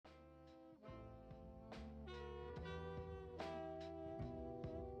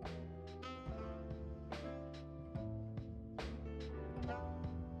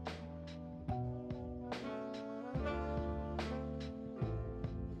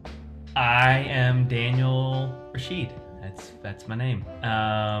I am Daniel Rashid. That's my name.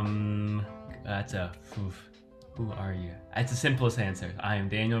 That's a oof, who are you? It's the simplest answer. I am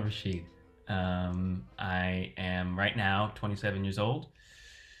Daniel Rashid. I am right now 27 years old.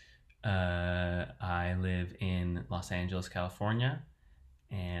 I live in Los Angeles, California,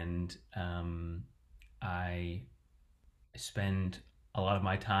 and I spend a lot of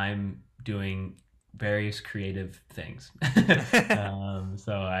my time doing various creative things.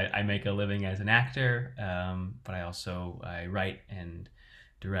 So I make a living as an actor, but I write and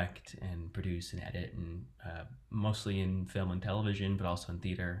direct and produce and edit, and mostly in film and television, but also in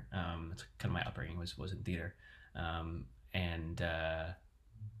theater. It's kind of my upbringing was in theater, um, and uh,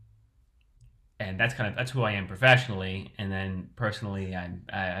 and that's who I am professionally. And then personally,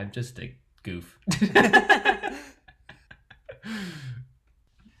 I'm just a goof.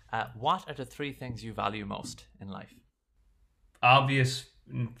 What are the three things you value most in life? Obvious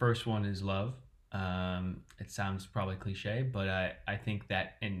first one is love. It sounds probably cliche, but I think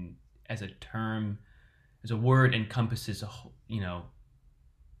that in as a term, as a word, encompasses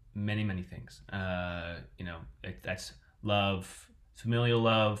many things. That's love, familial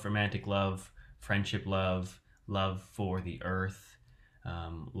love, romantic love, friendship love, love for the earth,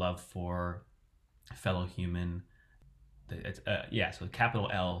 love for fellow human. It's so capital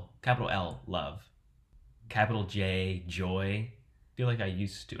L, love, capital J, joy. I feel like I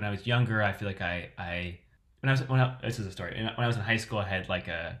used to when I was younger. I feel like I this is a story. When I was in high school, I had like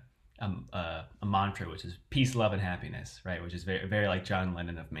a mantra, which is peace, love, and happiness, right? Which is very like John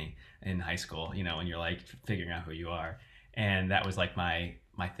Lennon of me in high school. When you're like figuring out who you are, and that was like my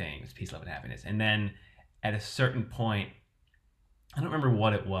thing was peace, love, and happiness. And then at a certain point, I don't remember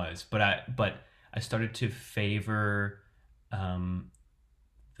what it was, but I started to favor um,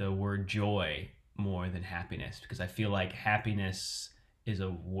 the word joy more than happiness, because I feel like happiness is a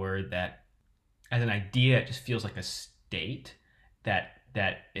word that, as an idea, it just feels like a state that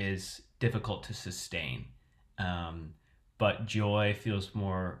is difficult to sustain. Um, but joy feels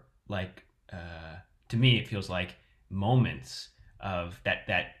more like, to me, it feels like moments of that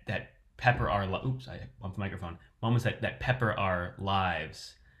pepper our oops, I bumped the microphone. Moments that pepper our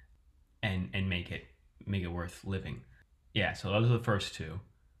lives and make it worth living. Yeah, so those are the first two.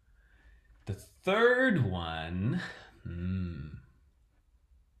 The third one,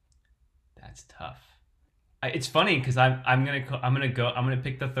 that's tough. It's funny because I'm gonna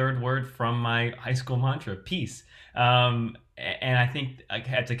pick the third word from my high school mantra, peace. And I think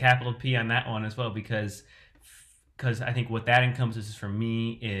it's a capital P on that one as well, because I think what that encompasses for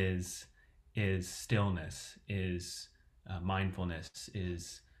me is stillness, is mindfulness,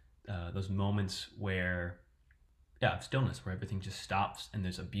 is those moments where, yeah, stillness, where everything just stops and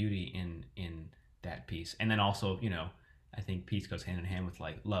there's a beauty in that peace. And then also, I think peace goes hand in hand with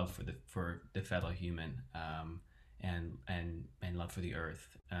like love for the fellow human, and love for the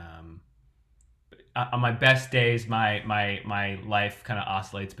earth. On my best days, my life kind of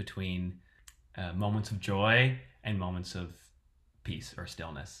oscillates between moments of joy and moments of peace or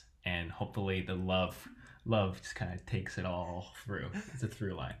stillness, and hopefully the love just kind of takes it all through. It's a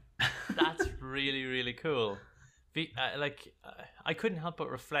through line. That's really, really cool. I couldn't help but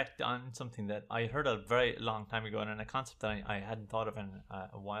reflect on something that I heard a very long time ago, and a concept that I hadn't thought of in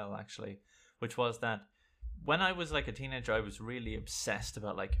a while, actually, which was that when I was like a teenager, I was really obsessed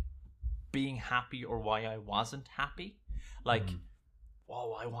about like being happy or why I wasn't happy. Like,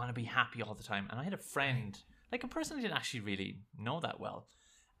 oh, I want to be happy all the time. And I had a friend, like a person I didn't actually really know that well,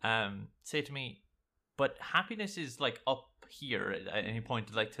 say to me, but happiness is like up here at any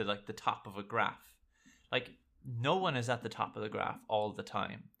point, like to like the top of a graph. Like, no one is at the top of the graph all the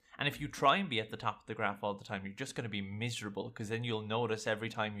time. And if you try and be at the top of the graph all the time, you're just going to be miserable, because then you'll notice every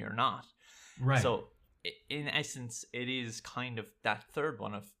time you're not. Right. So, in essence, it is kind of that third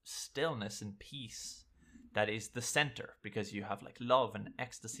one of stillness and peace that is the center, because you have like love and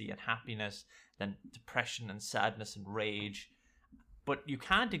ecstasy and happiness, then depression and sadness and rage. But you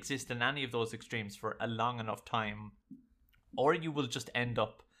can't exist in any of those extremes for a long enough time, or you will just end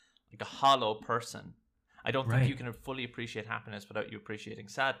up like a hollow person. I don't think you can fully appreciate happiness without you appreciating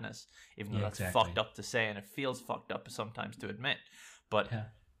sadness, even though that's exactly. fucked up to say, and it feels fucked up sometimes to admit. But Yeah.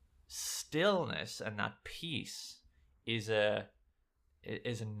 stillness and that peace is a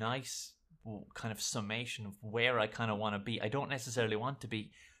nice kind of summation of where I kind of want to be. I don't necessarily want to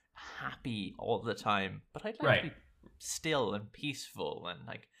be happy all the time, but I'd like to be still and peaceful, and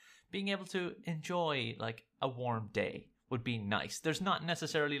like being able to enjoy like a warm day would be nice. There's not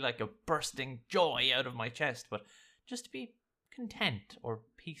necessarily like a bursting joy out of my chest, but just to be content or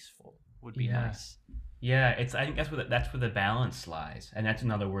peaceful would be nice. Yeah, it's. I think that's where the balance lies, and that's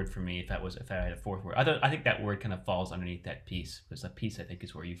another word for me. If I had a fourth word, I think that word kind of falls underneath that peace. Because the peace, I think,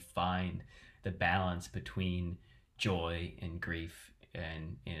 is where you find the balance between joy and grief,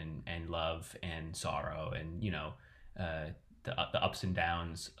 and love and sorrow, and the ups and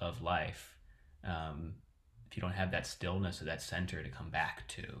downs of life. Um, if you don't have that stillness or that center to come back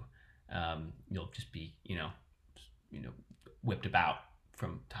to, you'll just be whipped about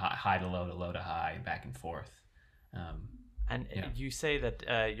from high to low, to low to high, back and forth. Um, And yeah. you say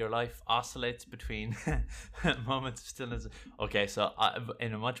that your life oscillates between moments of stillness. Okay, so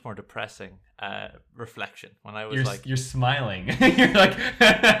in a much more depressing reflection, when I was You're smiling. You're like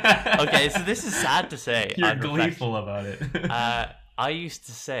okay, so this is sad to say. You're on reflection. gleeful about it. I used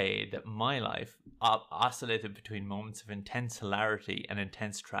to say that my life oscillated between moments of intense hilarity and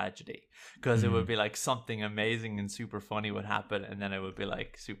intense tragedy, because it would be like something amazing and super funny would happen, and then it would be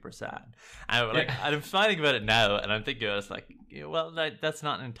like super sad. And and I'm smiling about it now, and I'm thinking, I was like, well, that's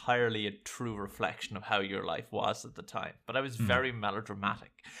not entirely a true reflection of how your life was at the time. But I was very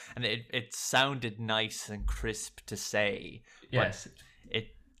melodramatic, and it sounded nice and crisp to say. Yes. But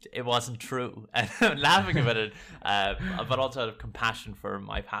it wasn't true, and I'm laughing about it, but also out of compassion for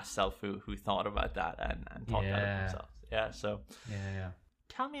my past self who thought about that and thought that of themselves. Yeah. So Yeah.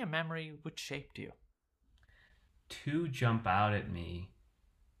 tell me a memory which shaped you. Two jump out at me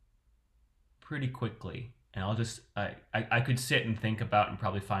pretty quickly, and I could sit and think about and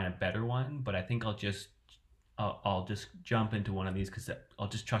probably find a better one, but I think I'll just jump into one of these because I'll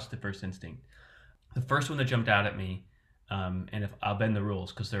just trust the first instinct. The first one that jumped out at me, and if I'll bend the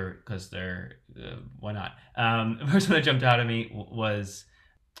rules because they're why not? The first one that jumped out at me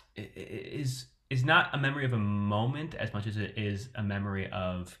is not a memory of a moment as much as it is a memory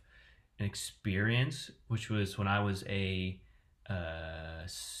of an experience, which was when I was a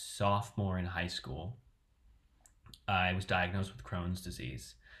sophomore in high school. I was diagnosed with Crohn's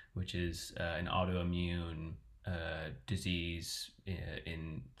disease, which is an autoimmune disease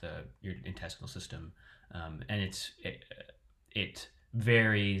in your intestinal system, and it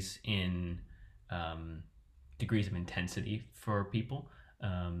varies in degrees of intensity for people.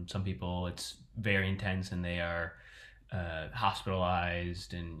 Some people it's very intense and they are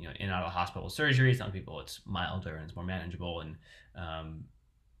hospitalized and in and out of hospital surgery. Some people it's milder and it's more manageable. And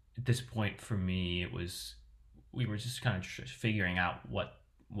at this point for me, we were just kind of figuring out what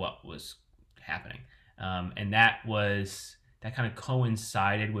was happening, and that kind of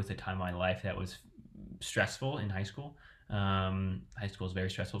coincided with a time in my life that was stressful in high school. High school is very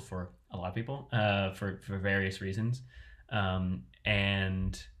stressful for a lot of people for various reasons,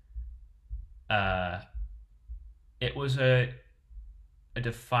 and it was a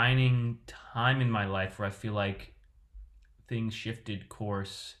defining time in my life where I feel like things shifted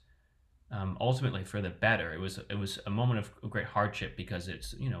course, ultimately for the better. It was a moment of great hardship because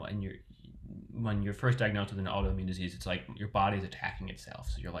it's and when you're first diagnosed with an autoimmune disease, it's like your body's attacking itself.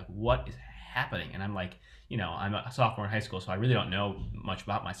 So you're like, what is happening? And I'm like, I'm a sophomore in high school, so I really don't know much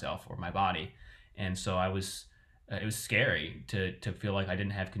about myself or my body, and so it was scary to feel like I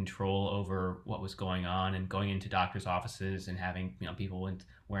didn't have control over what was going on, and going into doctors' offices and having people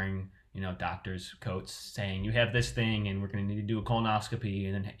wearing doctors' coats saying you have this thing and we're going to need to do a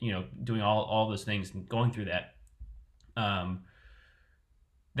colonoscopy, and then doing all those things and going through that.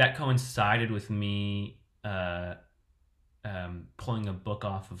 That coincided with me pulling a book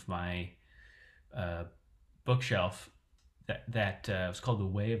off of my bookshelf that was called The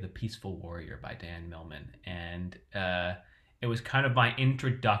Way of the Peaceful Warrior by Dan Millman, and it was kind of my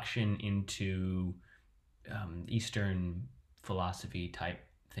introduction into Eastern philosophy type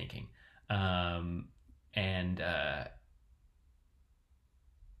thinking, and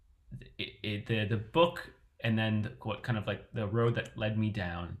the book, and then what kind of like the road that led me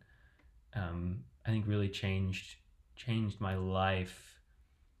down, I think really changed my life,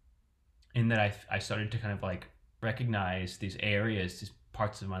 in that I started to kind of like recognize these areas, these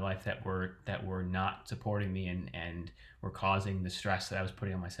parts of my life that were not supporting me and were causing the stress that I was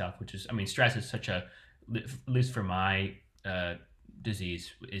putting on myself. Which is, stress is such a, at least for my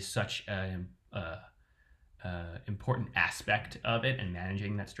disease, is such a important aspect of it, and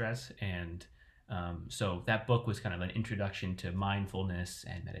managing that stress. And so that book was kind of an introduction to mindfulness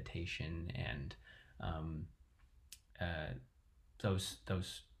and meditation and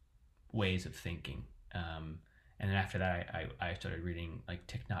those ways of thinking. And then after that, I started reading like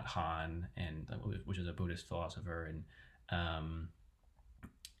Thich Nhat Hanh, which is a Buddhist philosopher,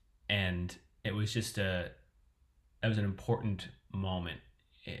 and it was just that was an important moment,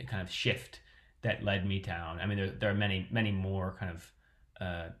 a kind of shift that led me down. There are many more kind of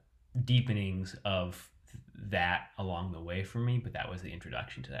deepenings of that along the way for me, but that was the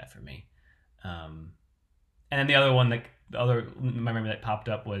introduction to that for me. And then the other one, the other memory that popped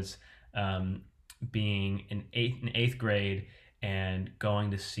up was being in eighth grade and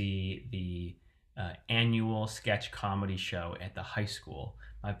going to see the annual sketch comedy show at the high school.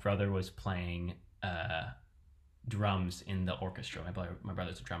 My brother was playing drums in the orchestra. My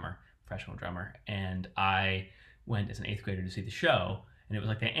brother's a drummer, professional drummer, and I went as an eighth grader to see the show. And it was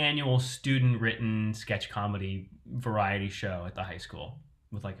like the annual student-written sketch comedy variety show at the high school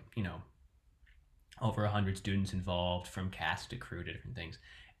with over 100 students involved, from cast to crew to different things.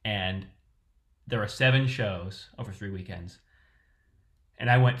 And there were 7 shows over 3 weekends. And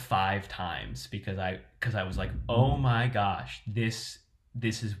I went 5 times because I was like, oh my gosh, this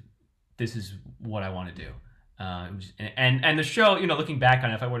is what I want to do. And the show, looking back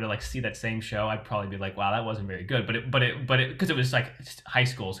on it, if I were to see that same show, I'd probably be like, wow, that wasn't very good. But it because it was like high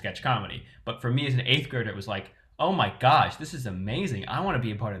school sketch comedy. But for me as an eighth grader, it was like, oh my gosh, this is amazing. I want to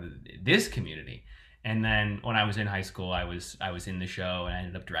be a part of this community. And then when I was in high school, I was in the show, and I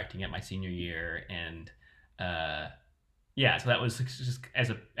ended up directing it my senior year. And so that was just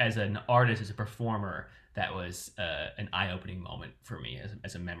as an artist, as a performer, that was an eye-opening moment for me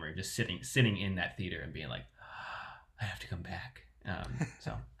as a memory of just sitting in that theater and being like, I have to come back.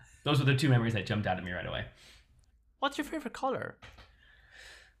 So those were the 2 memories that jumped out at me right away. What's your favorite color?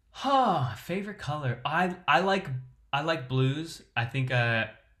 Favorite color. I like blues. I think I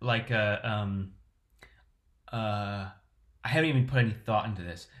haven't even put any thought into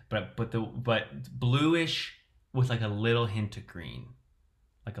this, but bluish with like a little hint of green,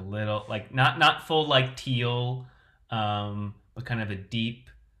 like a little, like not full like teal, but kind of a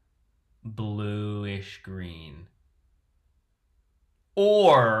deep bluish green.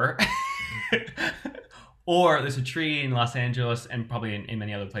 Or there's a tree in Los Angeles and probably in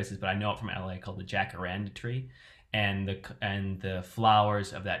many other places, but I know it from LA, called the jacaranda tree, and the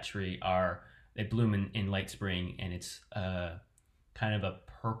flowers of that tree they bloom in late spring, and it's kind of a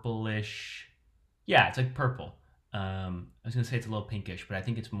purplish. Yeah, it's like purple. I was gonna say it's a little pinkish, but I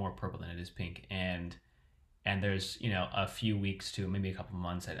think it's more purple than it is pink. And there's a few weeks to maybe a couple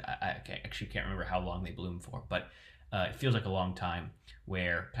months. I actually can't remember how long they bloom for, but it feels like a long time.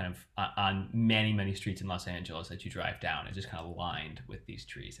 Where kind of on many streets in Los Angeles that you drive down, it's just kind of lined with these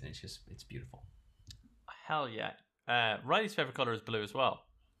trees, and it's beautiful. Hell yeah! Riley's favorite color is blue as well.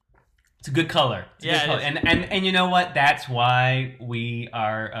 It's a good color. Good color. And you know what? That's why we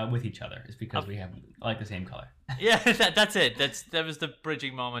are with each other. Is because we have like the same color. Yeah, that's it. That was the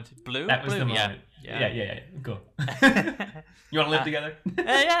bridging moment. Blue. That was blue? the moment. Yeah. Cool. You want to live together?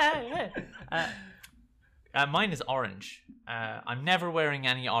 Yeah. Mine is orange. I'm never wearing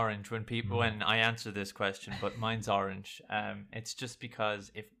any orange when I answer this question, but mine's orange. It's just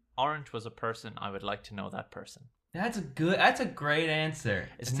because if orange was a person, I would like to know that person. That's a great answer.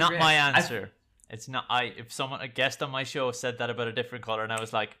 It's not my answer. It's not. If a guest on my show said that about a different color, and I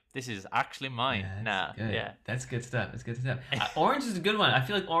was like, "This is actually mine." That's good stuff. Orange is a good one. I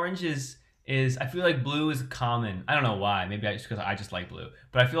feel like orange is. I feel like blue is common. I don't know why. Maybe because I just like blue.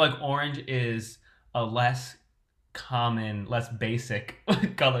 But I feel like orange is a less common, less basic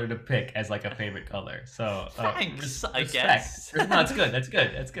color to pick as like a favorite color. So thanks. I respect. guess. No, it's good. That's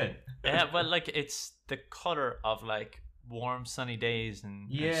good. Yeah, but like it's the color of like warm sunny days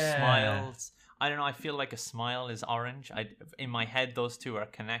and smiles. I don't know. I feel like a smile is orange. In my head, those two are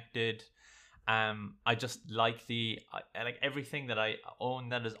connected. I just like like everything that I own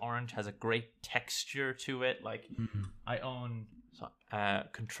that is orange has a great texture to it. Like I own a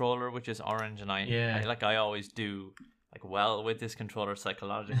controller which is orange, and I always do like well with this controller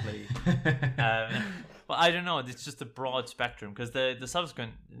psychologically. But I don't know. It's just a broad spectrum, because the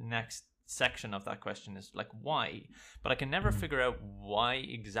subsequent next section of that question is like why, but I can never figure out why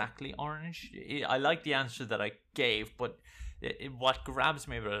exactly orange. I like the answer that I gave, but what grabs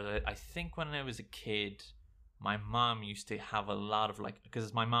me about it, I think when I was a kid, my mom used to have a lot of because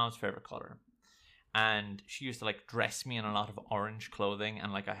it's my mom's favorite color, and she used to like dress me in a lot of orange clothing,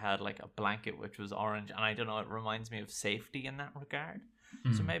 and like I had like a blanket which was orange, and I don't know, it reminds me of safety in that regard.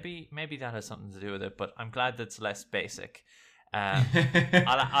 So maybe that has something to do with it, but I'm glad that's less basic. I'll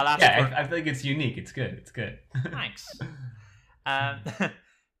ask I think it's unique. It's good. Thanks.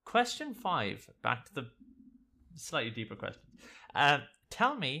 Question 5, back to the slightly deeper question.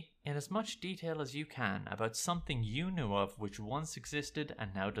 Tell me in as much detail as you can about something you knew of which once existed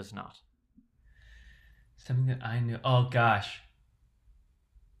and now does not. Something that I knew. Oh gosh,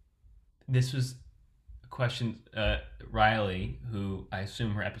 this was a question. Riley, who I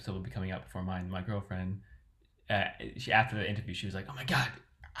assume her episode will be coming out before mine, my girlfriend. She, after the interview, she was like, "Oh my god,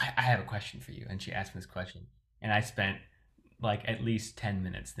 I have a question for you. And she asked me this question. And I spent like at least 10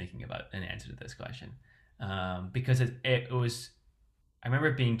 minutes thinking about an answer to this question. Because it was, I remember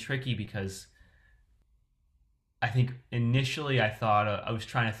it being tricky because I think initially I thought I was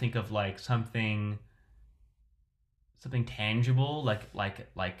trying to think of like something tangible,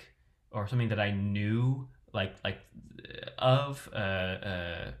 or something that I knew, of,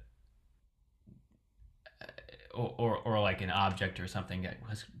 or like an object or something that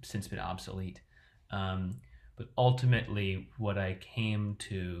has since been obsolete. Um, but ultimately, what I came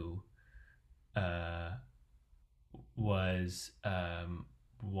to uh, was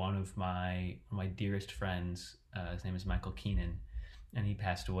one of my dearest friends. His name is Michael Keenan, and he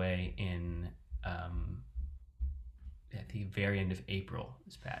passed away in at the very end of April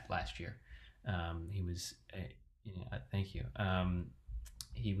last year. He was, thank you.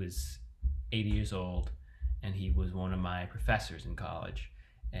 He was 80 years old, and he was one of my professors in college,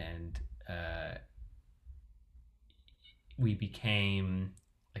 and we became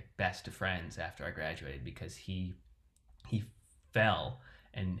like best of friends after I graduated because he fell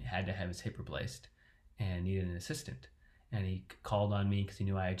and had to have his hip replaced and needed an assistant. And he called on me because he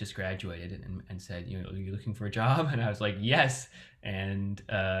knew I had just graduated and said, are you looking for a job? And I was like, yes. And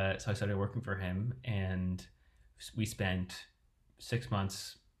so I started working for him, and we spent 6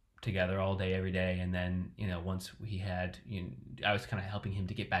 months together all day, every day. And then, once he had, I was kind of helping him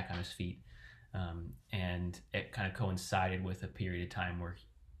to get back on his feet. And it kind of coincided with a period of time where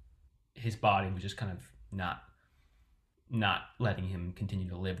his body was just kind of not letting him continue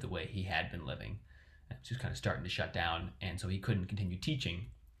to live the way he had been living. It was just kind of starting to shut down, and so he couldn't continue teaching.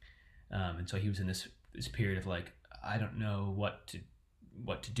 And so he was in this period of like, I don't know what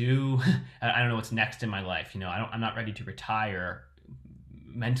to do. I don't know what's next in my life. I'm not ready to retire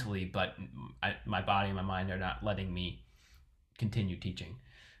mentally, but my body and my mind are not letting me continue teaching.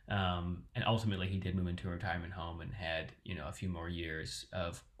 And ultimately, he did move into a retirement home and had a few more years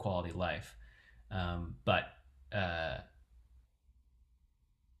of quality life. But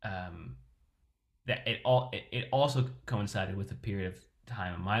that it also coincided with a period of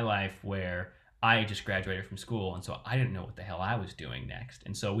time in my life where I just graduated from school, and so I didn't know what the hell I was doing next.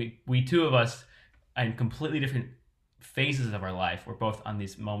 And so we two of us, in completely different phases of our life, were both on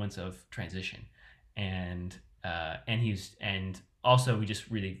these moments of transition, and also we just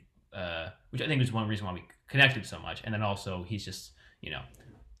really, which I think was one reason why we connected so much. And then also he's just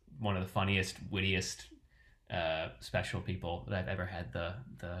one of the funniest, wittiest, special people that I've ever had the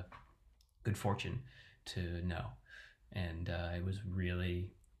good fortune to know. And it was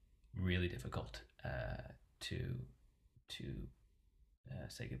really, really difficult to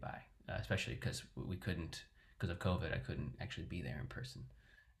say goodbye, especially because because of COVID, I couldn't actually be there in person.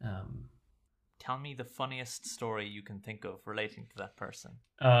 Tell me the funniest story you can think of relating to that person.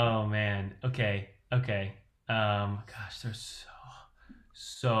 Oh man. Okay. Gosh, there's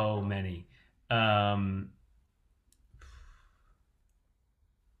so many.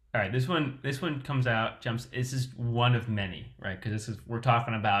 All right, this one comes out, jumps. This is one of many, right? Because we're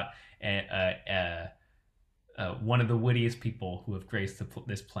talking about one of the wittiest people who have graced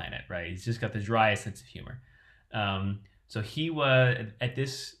this planet, right? He's just got the driest sense of humor. So he was at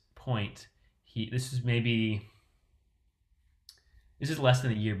this point. This is less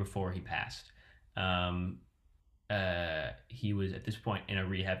than a year before he passed. He was at this point in a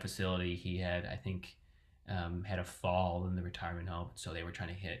rehab facility. He had, I think, had a fall in the retirement home, so they were trying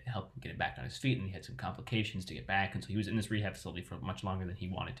to help him get it back on his feet, and he had some complications to get back, and so he was in this rehab facility for much longer than he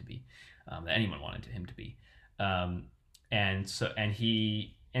wanted to be, that anyone wanted him to be, and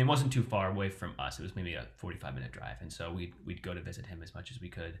it wasn't too far away from us. It was maybe a 45-minute drive, and so we'd go to visit him as much as we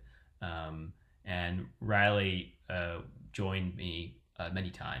could, and Riley joined me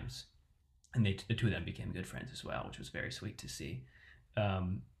many times, and the two of them became good friends as well, which was very sweet to see.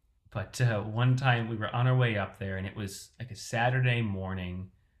 But one time we were on our way up there, and it was like a Saturday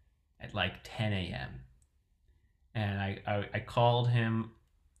morning at like 10 a.m. And I called him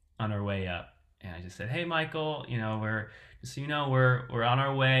on our way up, and I just said, "Hey, Michael, we're on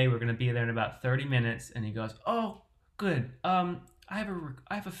our way. We're gonna be there in about 30 minutes." And he goes, "Oh, good. I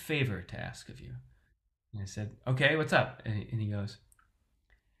have a favor to ask of you." And I said, "Okay, what's up?" And he goes,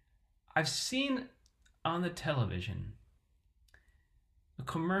 "I've seen on the television a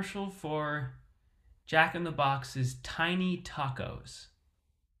commercial for Jack in the Box's tiny tacos.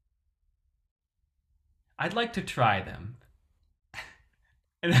 I'd like to try them."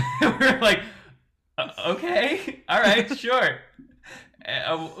 And we're like, "Okay, all right, sure.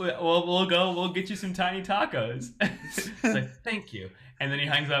 We'll get you some tiny tacos." It's like, thank you. And then he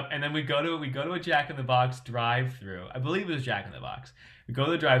hangs up, and then we go to a Jack in the Box drive-through. I believe it was Jack in the Box. We go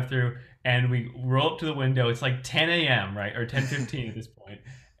to the drive-through, and we roll up to the window. It's like 10 a.m., right? Or 10:15 at this point.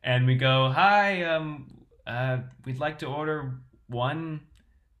 And we go, hi, we'd like to order one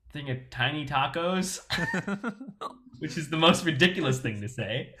thing of tiny tacos, which is the most ridiculous thing to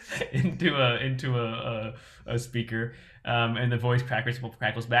say into a speaker. And the voice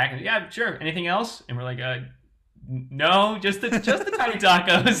crackles back, and yeah, sure. Anything else? And we're like, no, just the tiny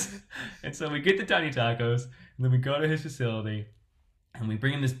tacos. And so we get the tiny tacos, and then we go to his facility, and we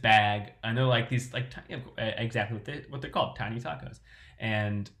bring him this bag. And they're like these exactly what they're called, tiny tacos.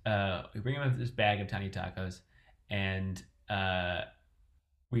 And we bring him this bag of tiny tacos, and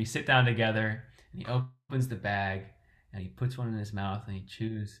we sit down together, and he opens the bag, and he puts one in his mouth, and he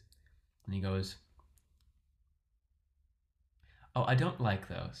chews, and he goes, "Oh, I don't like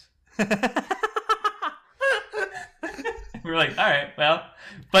those." We're like, all right, well,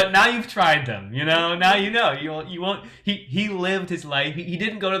 but now you've tried them, now you won't. He lived his life. He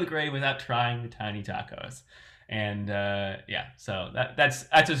didn't go to the grave without trying the tiny tacos. And yeah, so that's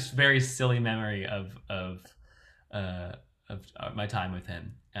a very silly memory of my time with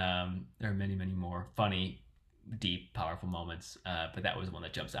him. There are many more funny, deep, powerful moments, but that was one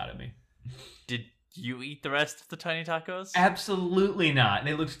that jumps out at me. Did you eat the rest of the tiny tacos? Absolutely not.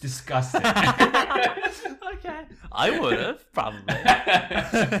 They looked disgusting. Okay, I would have probably.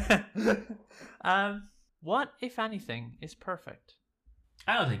 What, if anything, is perfect?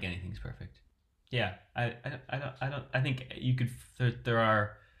 I don't think anything's perfect. Yeah, I don't. I think you could. There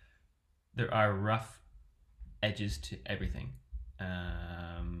are rough edges to everything,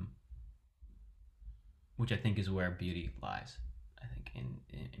 which I think is where beauty lies. I think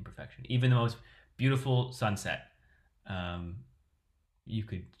in perfection. Even the most beautiful sunset, you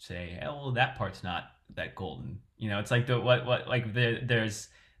could say, oh, well, that part's not that golden. It's like there's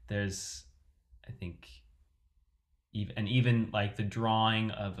I think even like the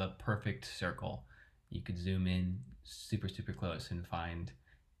drawing of a perfect circle, you could zoom in super close and find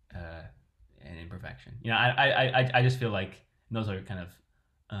an imperfection. I just feel like those are kind of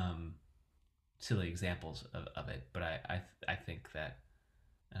silly examples of it, but I think that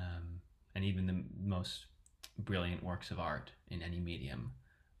and even the most brilliant works of art in any medium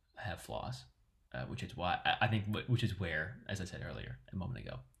have flaws, which is where, as I said earlier a moment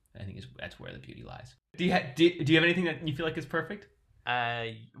ago, I think that's where the beauty lies. Do you have anything that you feel like is perfect?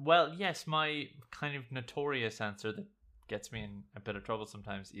 Well, yes, my kind of notorious answer that gets me in a bit of trouble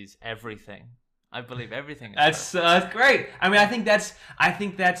sometimes is everything. I believe everything is that's great. I mean, I think that's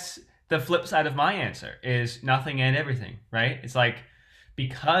the flip side of my answer is nothing and everything, right? It's like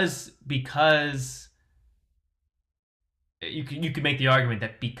because you could make the argument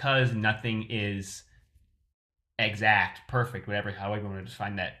that because nothing is exact, perfect, however you want to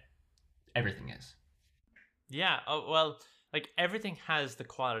define that, everything is. Yeah. Oh, well, like everything has the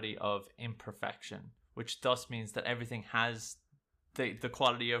quality of imperfection, which thus means that everything has the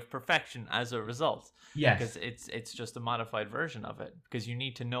quality of perfection as a result. Yes. Because it's just a modified version of it. Because you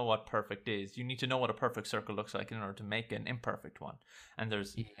need to know what perfect is. You need to know what a perfect circle looks like in order to make an imperfect one. And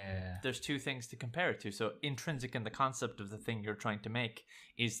there's two things to compare it to. So intrinsic in the concept of the thing you're trying to make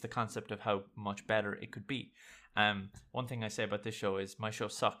is the concept of how much better it could be. One thing I say about this show is my show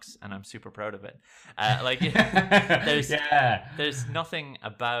sucks, and I'm super proud of it. There's nothing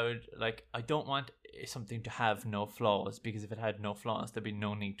about, like, I don't want something to have no flaws, because if it had no flaws, there'd be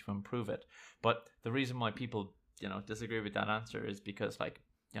no need to improve it. But the reason why people, disagree with that answer is because, like,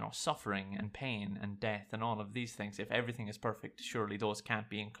 suffering and pain and death and all of these things, if everything is perfect, surely those can't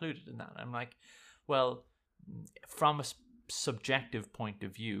be included in that. I'm like, well, from a subjective point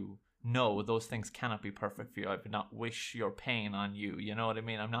of view, no, those things cannot be perfect for you. I would not wish your pain on you. You know what I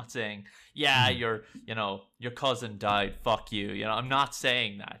mean? I'm not saying, your cousin died, fuck you. I'm not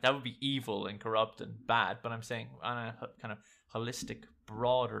saying that. That would be evil and corrupt and bad. But I'm saying on a kind of holistic,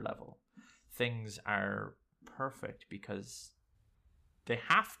 broader level, things are perfect because they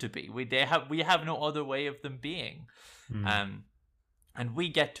have to be. We have no other way of them being. And we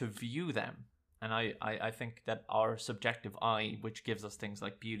get to view them. And I think that our subjective eye, which gives us things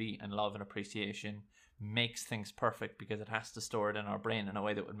like beauty and love and appreciation, makes things perfect because it has to store it in our brain in a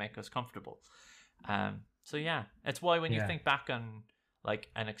way that would make us comfortable. So yeah, it's why when you think back on like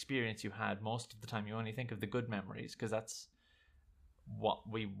an experience you had, most of the time you only think of the good memories, because that's what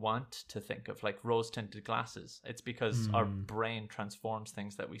we want to think of, like rose-tinted glasses. It's because our brain transforms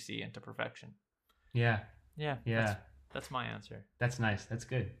things that we see into perfection. Yeah. That's my answer. That's nice. That's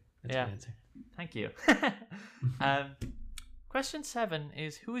good. That's a good answer. Thank you. Question 7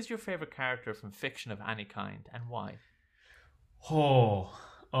 is, who is your favorite character from fiction of any kind and why? Oh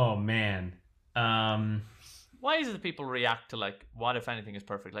man. Um, Why is it that people react to like, what if anything is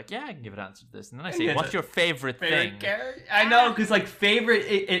perfect? Like, yeah, I can give an answer to this. And then I say, Yeah, what's your favorite thing? character. I know, because like favorite,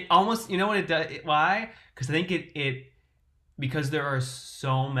 it almost, you know what it does? Why? Because I think it because there's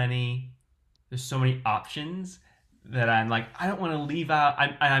so many options that I'm like, I don't want to leave out.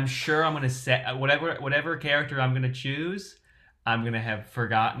 I'm sure I'm gonna set whatever character I'm gonna choose. I'm gonna have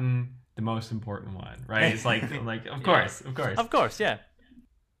forgotten the most important one, right? It's like of course, Of course, yeah.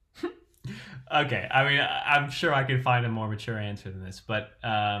 Okay, I mean, I'm sure I could find a more mature answer than this, but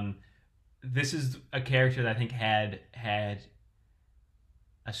this is a character that I think had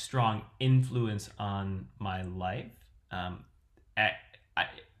a strong influence on my life. At, I,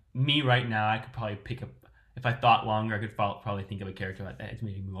 Me right now, I could probably pick up, if I thought longer, I could probably think of a character that is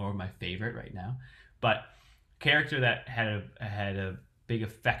maybe more of my favorite right now. But character that had a big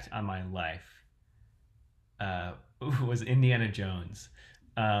effect on my life was Indiana Jones.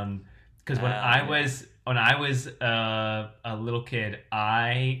 Because when I was a little kid, all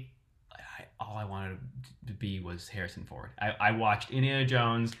I wanted to be was Harrison Ford. I watched Indiana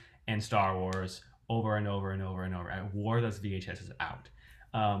Jones and Star Wars over and over and over and over. I wore those VHSs out,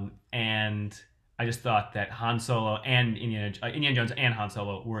 and I just thought that Han Solo and Indiana Jones and Han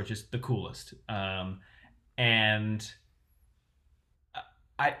Solo were just the coolest. And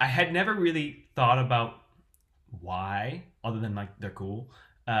I had never really thought about why, other than like they're cool.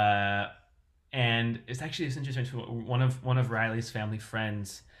 And it's interesting. One of Riley's family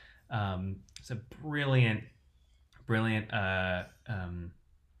friends, is a brilliant. I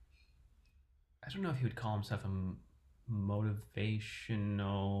don't know if he would call himself a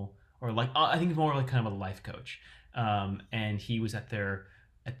motivational, or like, I think he's more like kind of a life coach. And he was at their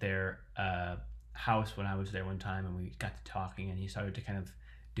house when I was there one time, and we got to talking, and he started to kind of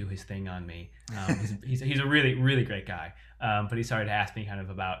do his thing on me. He's a really, really great guy. But he started to ask me kind of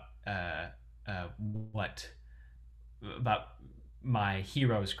about what about my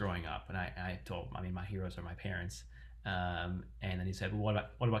heroes growing up, and I told him, I mean, my heroes are my parents. And then he said, well,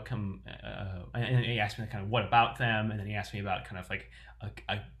 what about and he asked me kind of what about them, and then he asked me about kind of like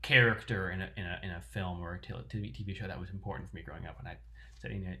a character in a film or a TV show that was important for me growing up, and I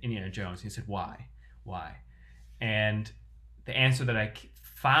said Indiana Jones. And he said, why? And the answer that I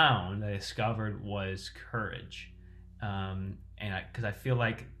discovered was courage. And because I feel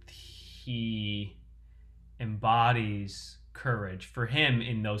like he embodies courage. For him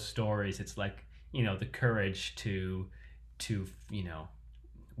in those stories, it's like, the courage to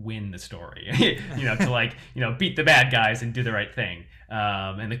win the story, to like, beat the bad guys and do the right thing,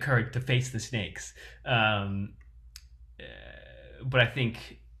 and the courage to face the snakes. But I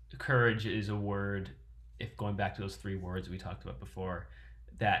think courage is a word, if going back to those 3 words we talked about before,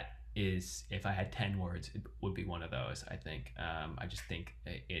 that is, if I had 10 words, it would be one of those, I think. I just think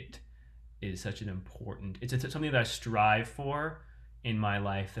it is such an important, it's something that I strive for in my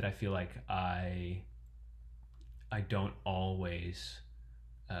life, that I feel like I don't always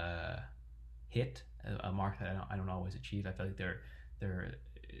hit a mark that I don't always achieve. I feel like they're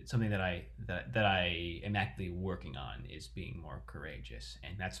something that I am actively working on, is being more courageous,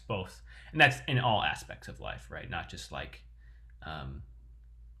 and that's in all aspects of life, right? Not just like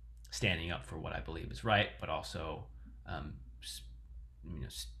standing up for what I believe is right, but also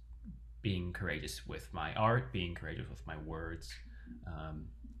being courageous with my art, being courageous with my words,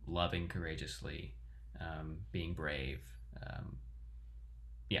 loving courageously, being brave.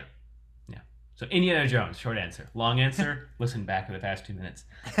 Yeah. So Indiana Jones, short answer. Long answer, listen back to the past 2 minutes.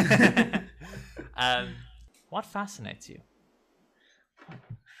 What fascinates you?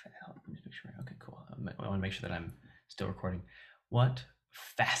 Okay, cool. I want to make sure that I'm still recording. What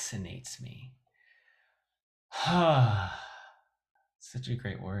fascinates me? Such a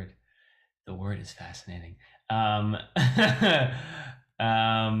great word. The word is fascinating.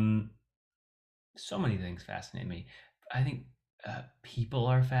 So many things fascinate me. I think people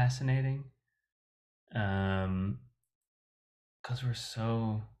are fascinating, because we're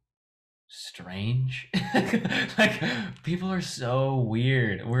so strange. Like, people are so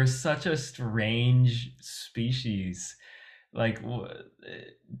weird. We're such a strange species. Like,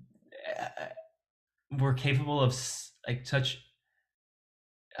 we're capable of like such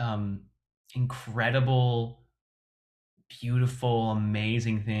incredible, beautiful,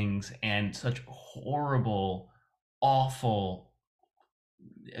 amazing things, and such horrible, awful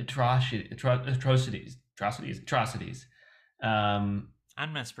atrocities.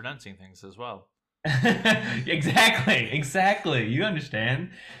 And mispronouncing things as well. Exactly. You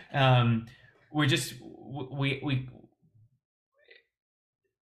understand. We're just we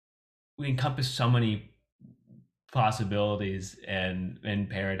we encompass so many possibilities and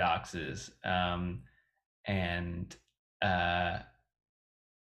paradoxes, and uh,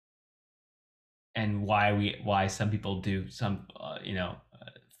 and why some people do some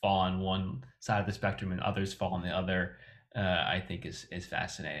fall on one side of the spectrum and others fall on the other. I think is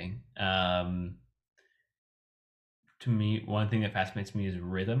fascinating. To me, one thing that fascinates me is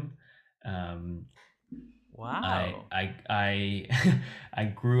rhythm. Um, I Wow. I I I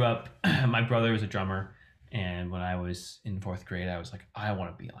grew up. My brother was a drummer, and when I was in fourth grade, I was like, I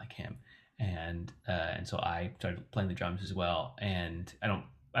want to be like him, and so I started playing the drums as well. And I don't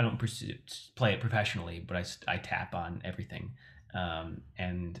play it professionally, but I tap on everything, and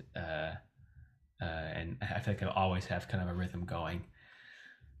I feel like I always have kind of a rhythm going,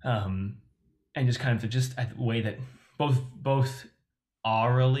 um, and just kind of just a way that both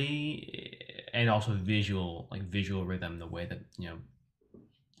aurally and also visual rhythm, the way that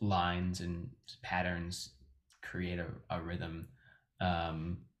lines and patterns create a rhythm.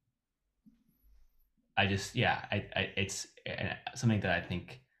 um I just yeah I it's something that I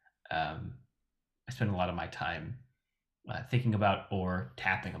think I spend a lot of my time thinking about or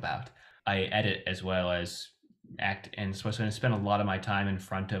tapping about. I edit as well as act, and so I spend a lot of my time in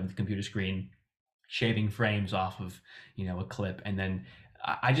front of the computer screen shaving frames off of a clip, and then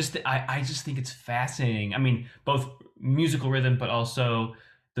I just think it's fascinating. I mean, both musical rhythm, but also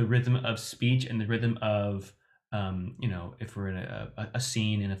the rhythm of speech and the rhythm of if we're in a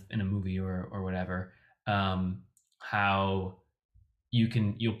scene in a movie or whatever, how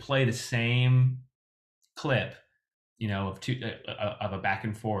you'll play the same clip, of a back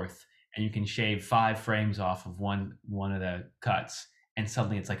and forth, and you can shave 5 frames off of one of the cuts, and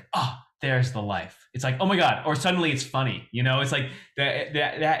suddenly it's like, oh, there's the life. It's like, oh my god, or suddenly it's funny. It's like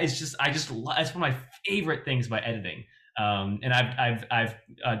that is just that's one of my favorite things about editing. And I've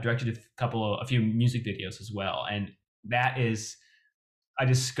directed a few music videos as well, and that is I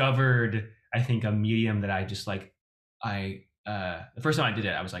discovered, I think, a medium that I just like. The first time I did it,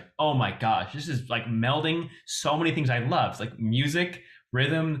 I was like, oh my gosh, this is like melding so many things I love. It's like music,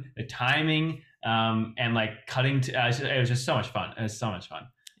 rhythm, the timing, and like cutting. It was just so much fun. It was so much fun.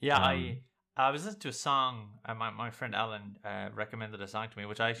 Yeah, Um, I was listening to a song. My friend Ellen recommended a song to me,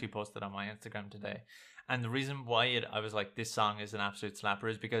 which I actually posted on my Instagram today. And the reason why I was like, this song is an absolute slapper,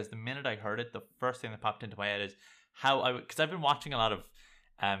 is because the minute I heard it, the first thing that popped into my head is because I've been watching a lot of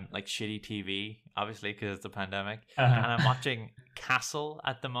like shitty TV, obviously because it's the pandemic, and I'm watching Castle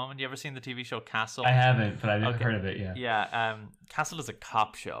at the moment. You ever seen the TV show Castle? I haven't, but I've Okay. heard of it. Yeah. Yeah, Castle is a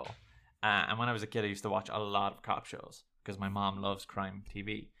cop show, and when I was a kid, I used to watch a lot of cop shows because my mom loves crime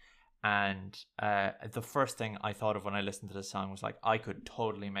TV. And the first thing I thought of when I listened to this song was like, I could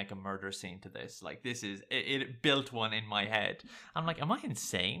totally make a murder scene to this. Like, this is it built one in my head. I'm like, am I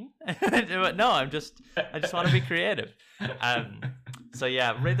insane? But no, I just want to be creative. So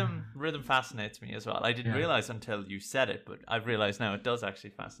yeah, rhythm fascinates me as well. I didn't realize until you said it, but I've realized now it does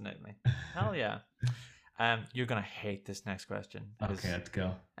actually fascinate me. Hell yeah. You're gonna hate this next question. Okay, let's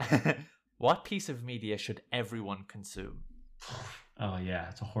go. What piece of media should everyone consume? Oh yeah,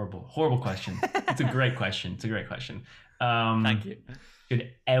 it's a horrible question. It's a great question. It's a great question. Thank you.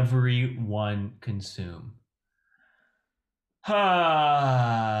 Should everyone consume? I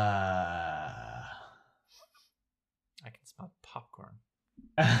can smell popcorn.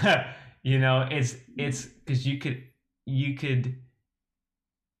 It's because you could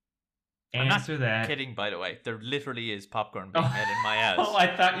answer that. Kidding, by the way. There literally is popcorn being made in my house. Oh, I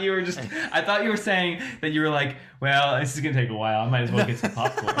thought you were saying that you were like, well, this is gonna take a while. I might as well get some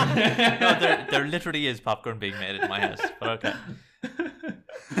popcorn. No, there literally is popcorn being made in my house. But okay.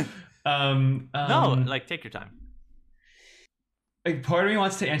 No, like, take your time. Like, part of me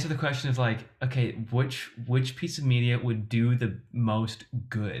wants to answer the question of like, okay, which piece of media would do the most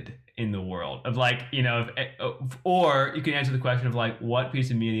good in the world, of like, or you can answer the question of like, what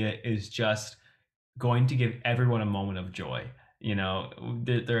piece of media is just going to give everyone a moment of joy.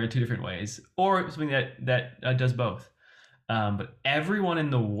 There are two different ways, or something that does both. But everyone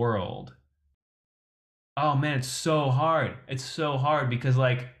in the world, oh man, it's so hard. It's so hard because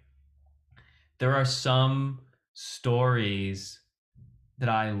like there are some stories that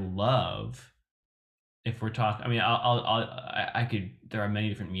I love. If we're talking, I mean, I could. There are many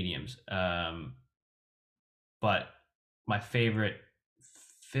different mediums, but my favorite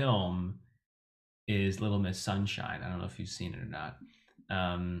film is Little Miss Sunshine. I don't know if you've seen it or not.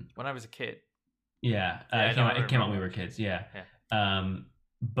 When I was a kid. Yeah, it came out when we were kids. Yeah.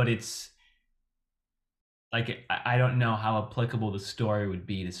 But it's like I don't know how applicable the story would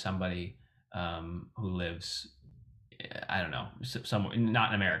be to somebody who lives, I don't know, somewhere not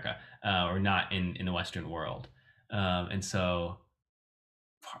in America. or not in the Western world. And so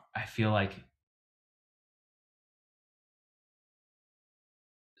I feel like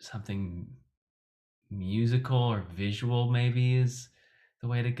something musical or visual maybe is the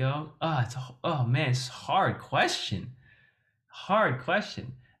way to go. Oh man, it's a hard question. Hard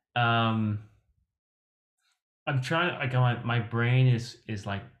question. Um, I'm trying. Like my brain is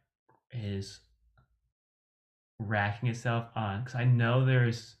racking itself on because I know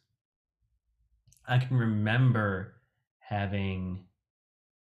there's. I can remember having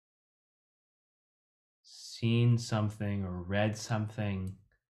seen something or read something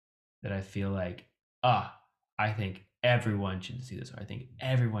that I feel like, I think everyone should see this, or I think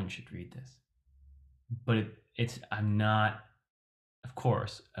everyone should read this. But I'm not, of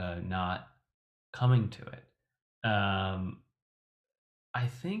course, not coming to it. I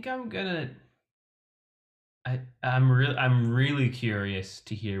think I'm really curious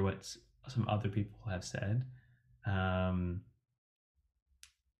to hear what some other people have said.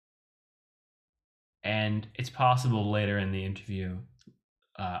 And it's possible later in the interview,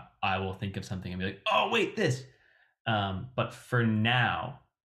 I will think of something and be like, oh, wait, this. But for now,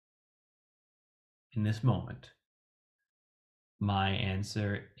 in this moment, my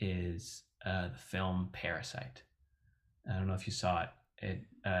answer is the film Parasite. I don't know if you saw it. It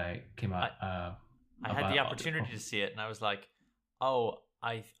came out. I had the opportunity to see it, and I was like, "Oh,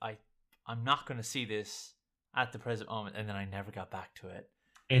 I'm not going to see this at the present moment," and then I never got back to it.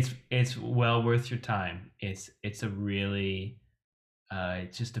 It's well worth your time. It's a really,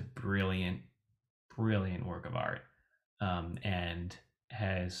 it's just a brilliant work of art, and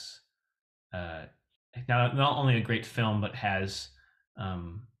has not only a great film, but has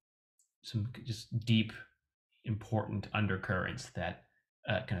some just deep, important undercurrents that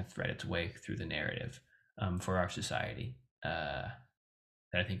kind of thread its way through the narrative for our society that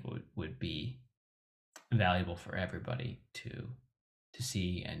I think would be valuable for everybody to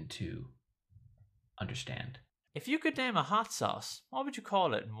see and to understand. If you could name a hot sauce, what would you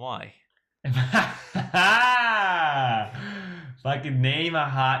call it and why? If I could name a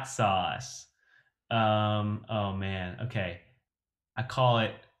hot sauce, oh man, okay, I call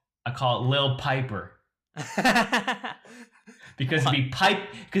it Lil Piper. Because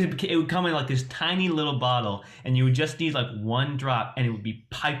it would come in like this tiny little bottle, and you would just need like one drop, and it would be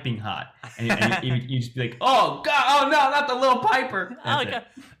piping hot, and you'd just be like, "Oh God, oh no, not the Little Piper." Okay,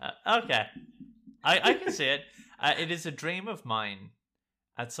 okay, I can see it. It is a dream of mine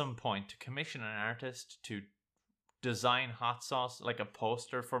at some point to commission an artist to design hot sauce, like a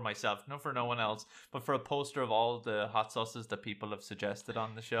poster for myself, not for no one else, but for a poster of all the hot sauces that people have suggested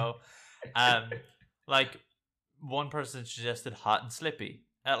on the show. Like one person suggested hot and slippy.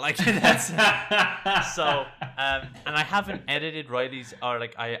 Like that's so. And I haven't edited Riley's, or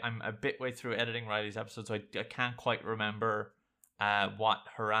like I'm a bit way through editing Riley's episode, so I can't quite remember what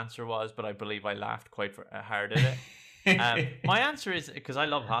her answer was, but I believe I laughed quite hard at it. My answer is, because I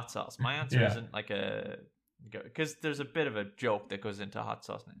love hot sauce, my answer isn't like because there's a bit of a joke that goes into hot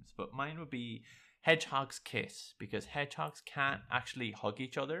sauce names, but mine would be Hedgehog's Kiss, because hedgehogs can't actually hug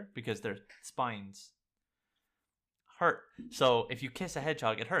each other because their spines hurt. So if you kiss a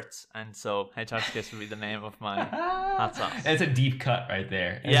hedgehog, it hurts, and so Hedgehog's Kiss would be the name of my hot sauce. It's a deep cut right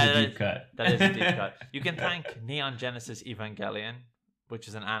there. Deep cut. That is a deep cut. You can thank Neon Genesis Evangelion, which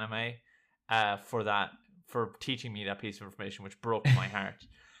is an anime, for teaching me that piece of information, which broke my heart.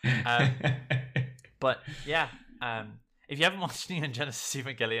 But yeah, if you haven't watched Neon Genesis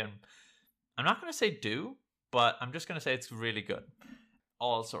Evangelion, I'm not going to say do, but I'm just going to say it's really good.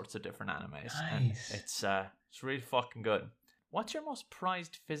 All sorts of different animes. Nice. And it's really fucking good. What's your most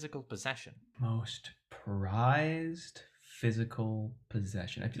prized physical possession? Most prized physical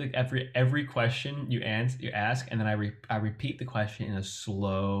possession. I feel like every question you ask, and then I repeat the question in a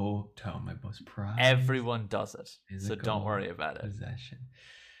slow tone. My most prized. Everyone does it, so don't worry about it. Possession.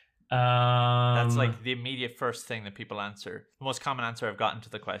 That's like the immediate first thing that people answer. The most common answer I've gotten to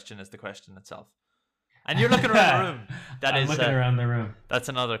the question is the question itself. And you're looking around the room. I'm looking around the room. That's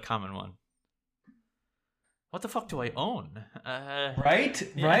another common one. What the fuck do I own? Right?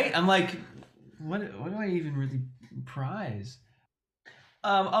 I'm like, what do I even really prize?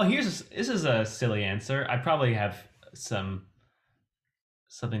 This is a silly answer. I probably have something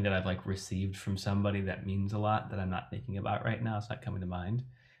that I've like received from somebody that means a lot that I'm not thinking about right now. It's not coming to mind.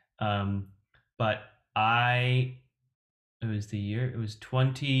 But it was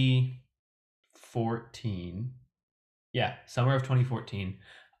 2014. Yeah, summer of 2014.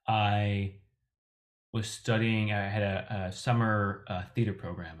 I was studying. I had a summer theater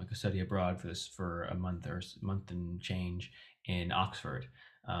program, like a study abroad for a month and change in Oxford.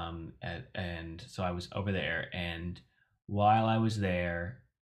 and so I was over there, and while I was there,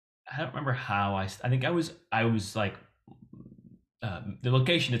 I don't remember how I think I was like the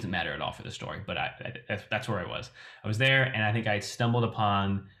location doesn't matter at all for the story, but that's where I was. I was there, and I think I stumbled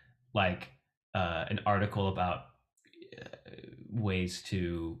upon like an article about uh, ways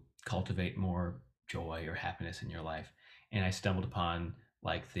to cultivate more joy or happiness in your life, and I stumbled upon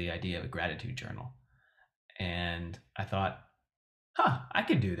like the idea of a gratitude journal, and I thought, I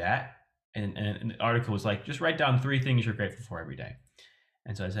could do that. And the article was like, just write down 3 things you're grateful for every day.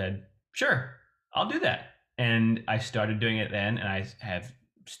 And so I said, sure, I'll do that. And I started doing it then, and I have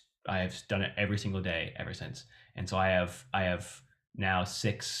done it every single day ever since. And so I have now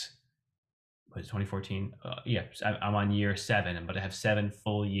 6. Was it 2014? Yeah, I'm on year 7, but I have 7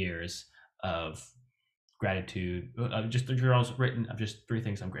 full years of gratitude. Just the journals written of just 3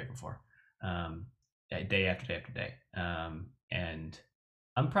 things I'm grateful for, day after day after day. And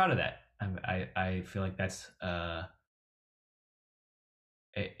I'm proud of that. I feel like that's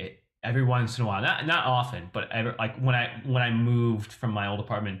every once in a while, not often, but like when I moved from my old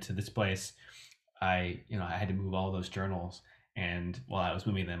apartment to this place, I had to move all those journals, and while I was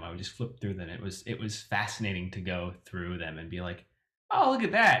moving them, I would just flip through them. It was fascinating to go through them and be like, oh, look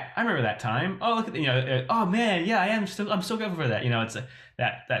at that! I remember that time. Oh, look at oh man, yeah, I'm so grateful for that. It's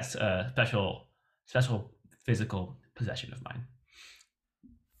that's a special physical possession of mine.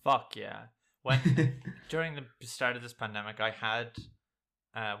 Fuck yeah. When during the start of this pandemic, I had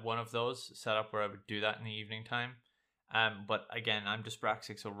one of those set up where I would do that in the evening time. But again, I'm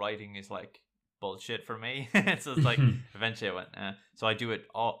dyspraxic, so writing is like bullshit for me. So it's like eventually I went. So I do it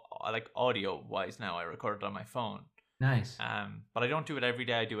all like audio wise now. I record it on my phone. Nice. But I don't do it every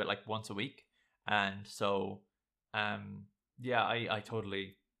day. I do it like once a week, and so yeah, I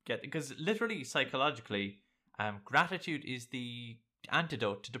totally get it, because literally psychologically, gratitude is the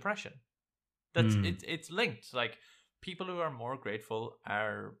antidote to depression. That's it's linked. Like, people who are more grateful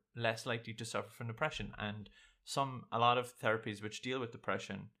are less likely to suffer from depression, and a lot of therapies which deal with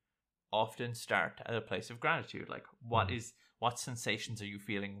depression often start at a place of gratitude. Like, what sensations are you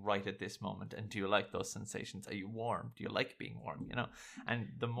feeling right at this moment, and do you like those sensations? Are you warm? Do you like being warm? And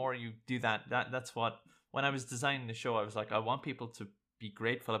the more you do that's what, when I was designing the show, I was like, I want people to be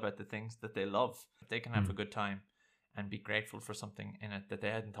grateful about the things that they love. If they can have a good time and be grateful for something in it that they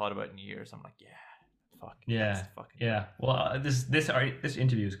hadn't thought about in years, I'm like, yeah, fuck Yeah, yeah. Well, this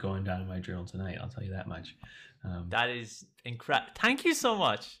interview is going down in my journal tonight. I'll tell you that much. That is incredible. Thank you so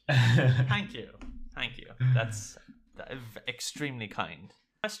much. Thank you. That's extremely kind.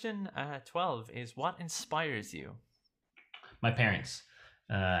 Question 12 is, what inspires you? My parents.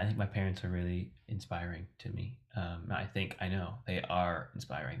 I think my parents are really inspiring to me. I know they are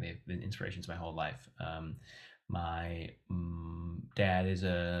inspiring. They've been inspirations my whole life. My dad is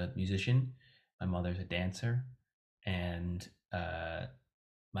a musician. My mother's a dancer, and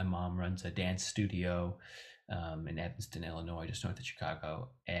my mom runs a dance studio in Evanston, Illinois, just north of Chicago.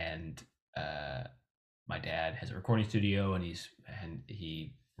 And my dad has a recording studio, and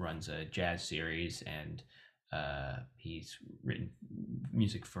he runs a jazz series, and he's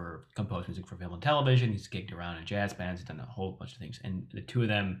composed music for film and television. He's gigged around in jazz bands. He's done a whole bunch of things, and the two of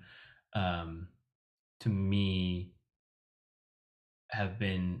them, to me, have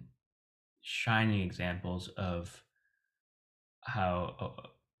been shining examples of how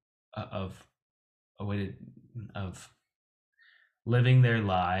of a way of living their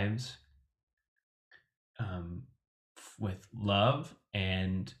lives with love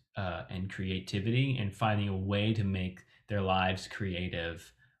and creativity, and finding a way to make their lives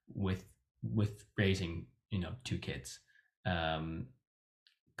creative with raising 2 kids.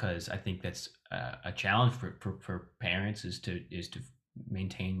 Because I think that's a challenge for parents is to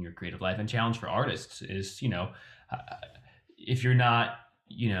maintain your creative life, and challenge for artists is if you're not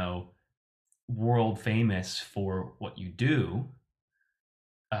world famous for what you do,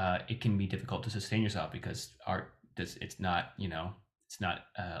 it can be difficult to sustain yourself, because art it's not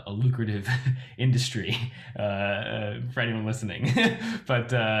a lucrative industry for anyone listening. But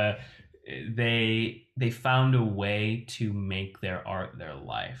they found a way to make their art their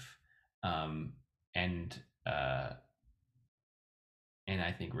life, and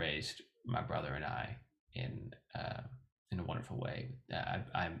I think raised my brother and I in a wonderful way.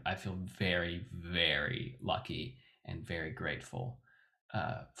 I feel very, very lucky and very grateful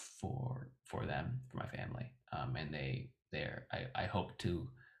for them, for my family, and I hope to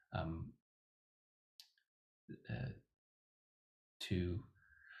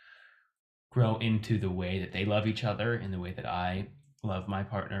grow into the way that they love each other, in the way that I love my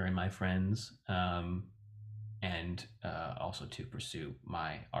partner and my friends, and also to pursue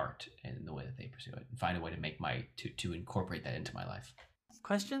my art in the way that they pursue it, and find a way to make to incorporate that into my life.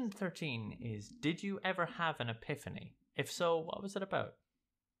 Question 13 is, did you ever have an epiphany? If so, what was it about?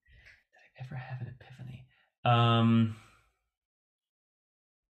 Did I ever have an epiphany?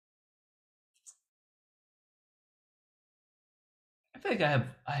 I feel like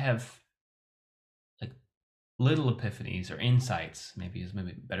I have like little epiphanies or insights, maybe is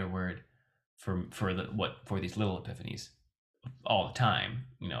maybe a better word for these little epiphanies all the time,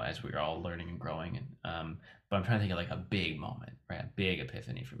 as we're all learning and growing. And but I'm trying to think of like a big moment, right? A big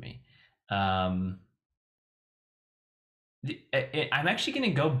epiphany for me. I'm actually going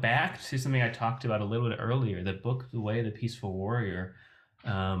to go back to something I talked about a little bit earlier. The book, The Way of the Peaceful Warrior.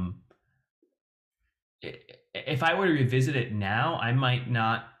 If I were to revisit it now, I might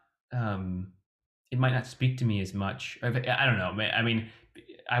not. It might not speak to me as much. I don't know. I mean,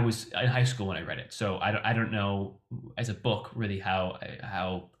 I was in high school when I read it, so I don't know as a book really how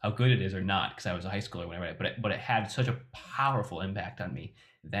good it is or not, because I was a high schooler when I read it. But it had such a powerful impact on me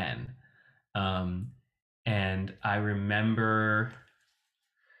then. And I remember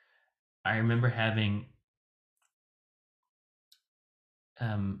having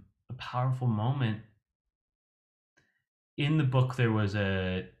a powerful moment in the book. There was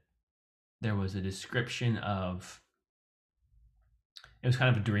a description of, it was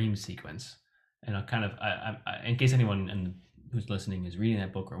kind of a dream sequence, and in case anyone who's listening is reading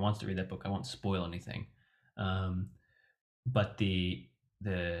that book or wants to read that book, I won't spoil anything. But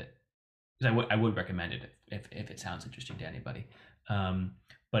I would recommend it if it sounds interesting to anybody.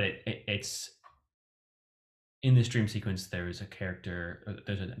 But it's in this dream sequence. There is a character.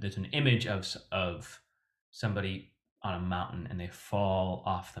 There's an image of somebody on a mountain, and they fall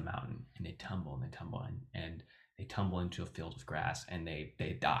off the mountain, and they tumble and they tumble into a field of grass, and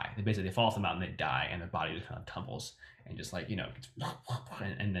they die. They fall off the mountain, they die, and their body just kind of tumbles and just like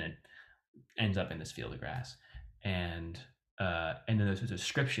and then it ends up in this field of grass. And then there's a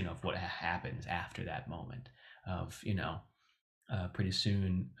description of what happens after that moment of, pretty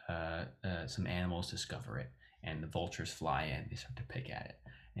soon some animals discover it, and the vultures fly in, they start to pick at it,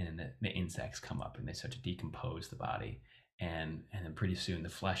 and then the insects come up and they start to decompose the body, and then pretty soon the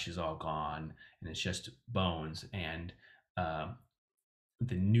flesh is all gone and it's just bones, and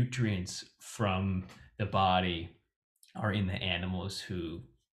the nutrients from the body are in the animals who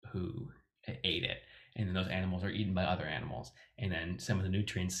ate it, and then those animals are eaten by other animals, and then some of the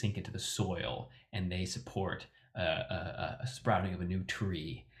nutrients sink into the soil and they support a sprouting of a new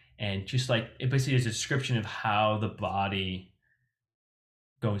tree. And just like it basically is a description of how the body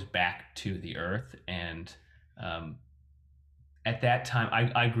goes back to the earth. And at that time,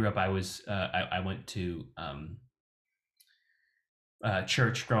 I grew up. I went to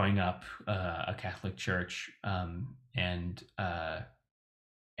church growing up, a Catholic church, and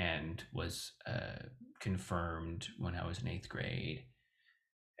was confirmed when I was in 8th grade.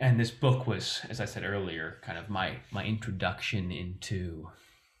 And this book was, as I said earlier, kind of my introduction into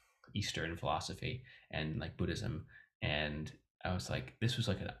Eastern philosophy and like Buddhism. And I was like, this was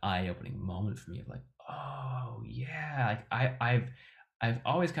like an eye-opening moment for me of like, oh yeah, like I've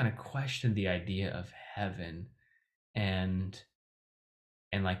always kind of questioned the idea of heaven and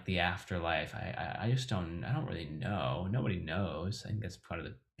like the afterlife. I don't really know. Nobody knows. I think that's part of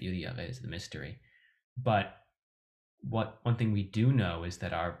the beauty of it, is the mystery. But one thing we do know is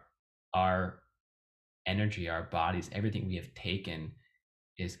that our energy, our bodies, everything we have taken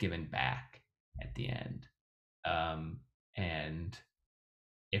is given back at the end. And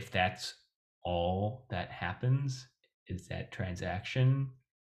if that's all that happens, is that transaction,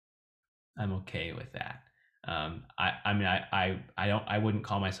 I'm okay with that. I wouldn't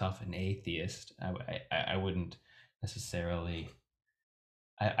call myself an atheist. I wouldn't necessarily.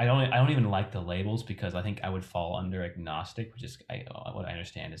 I don't even like the labels, because I think I would fall under agnostic, which is what I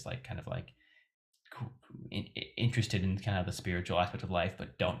understand is like kind of like interested in kind of the spiritual aspect of life,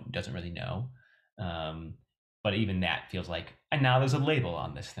 but doesn't really know. But even that feels like, and now there's a label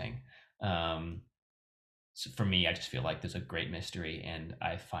on this thing. So for me, I just feel like there's a great mystery, and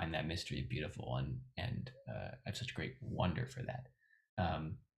I find that mystery beautiful, and I have such great wonder for that.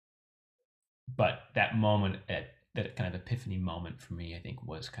 But that moment, that kind of epiphany moment for me, I think,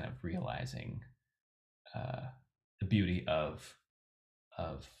 was kind of realizing the beauty of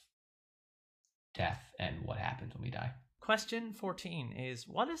death and what happens when we die. Question 14 is,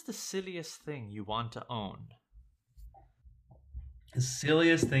 what is the silliest thing you want to own? The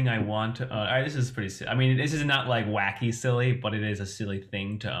silliest thing I want to own. All right, this is pretty silly. I mean, this is not like wacky silly, but it is a silly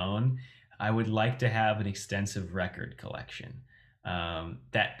thing to own. I would like to have an extensive record collection.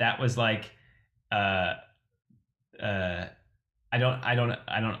 That was like uh, I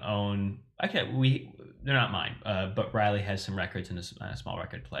don't own. Okay, they're not mine. But Riley has some records and a small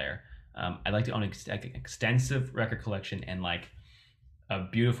record player. I'd like to own like an extensive record collection and like a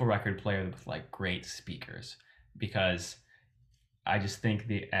beautiful record player with like great speakers because I just think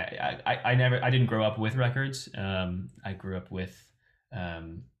I didn't grow up with records. I grew up with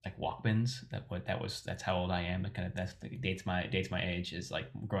like Walkmans. That's how old I am. It kind of that's dates my age. Is like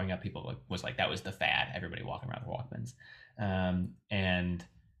growing up, people was like that was the fad. Everybody walking around with Walkmans, and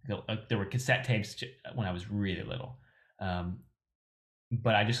there were cassette tapes when I was really little. Um,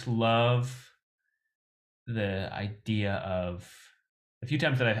 but I just love the idea of a few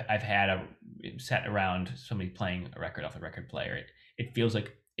times that I've had sat around somebody playing a record off a record player. It feels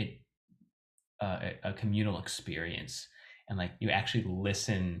like a communal experience, and like you actually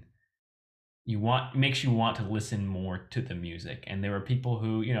listen. Makes you want to listen more to the music. And there were people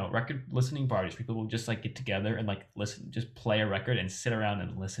who record listening parties. People will just like get together and like listen, just play a record and sit around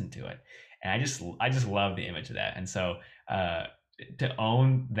and listen to it. And I just love the image of that. And so to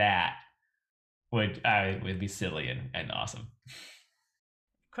own that would be silly and awesome.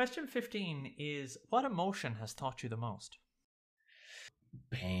 Question 15 is, what emotion has taught you the most?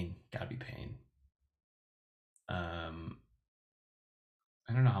 Pain, gotta be pain. I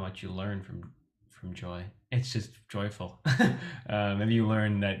don't know how much you learn from joy. It's just joyful. Maybe you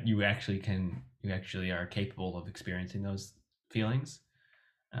learn that you actually are capable of experiencing those feelings.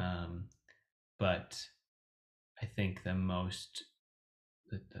 But I think the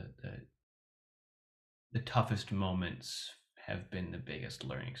toughest moments have been the biggest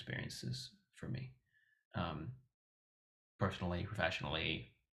learning experiences for me, personally,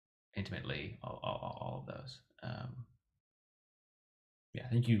 professionally, intimately, all of those. Yeah, I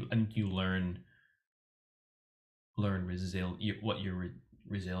think you learn what your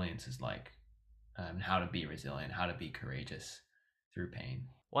resilience is like, how to be resilient, how to be courageous through pain.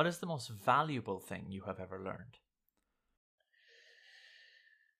 What is the most valuable thing you have ever learned?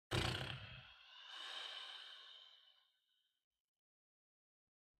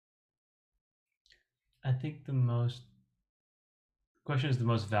 I think the question is the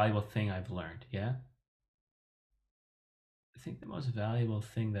most valuable thing I've learned. Yeah, I think the most valuable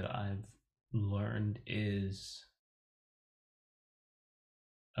thing that I've learned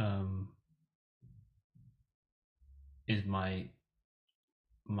um is my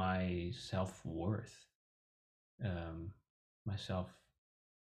self-worth, myself.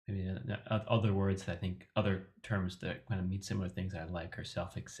 Maybe other words that I think, other terms that kind of mean similar things I like are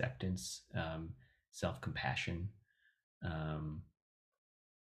self-acceptance, self-compassion, um,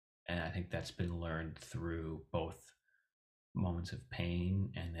 and I think that's been learned through both moments of pain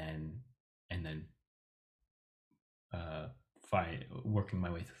and then uh, working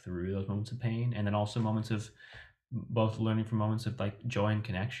my way through those moments of pain, and then also moments of both learning from moments of like joy and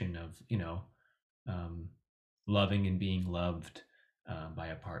connection of um, loving and being loved by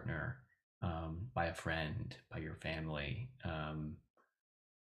a partner, by a friend, by your family.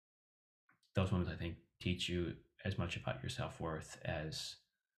 Those moments I think teach you as much about your self-worth as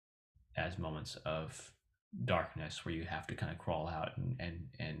moments of darkness where you have to kind of crawl out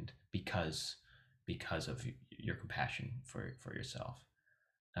and because of your compassion for yourself.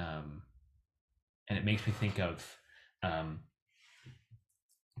 And it makes me think of a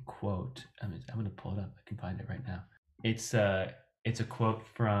quote. I'm going to pull it up. I can find it right now. It's a quote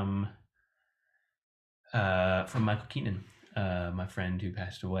from Michael Keaton, my friend who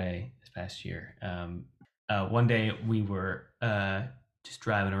passed away this past year. One day we were just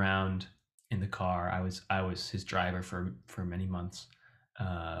driving around in the car. I was his driver for many months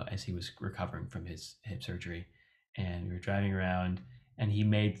as he was recovering from his hip surgery, and we were driving around, and he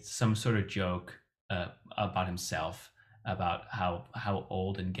made some sort of joke about himself, about how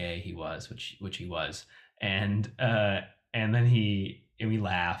old and gay he was, which he was, and then we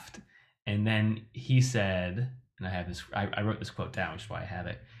laughed, and then he said, and I wrote this quote down, which is why I have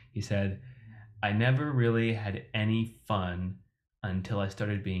it. He said, "I never really had any fun until I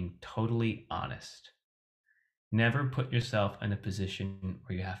started being totally honest. Never put yourself in a position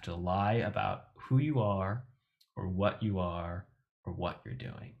where you have to lie about who you are or what you are or what you're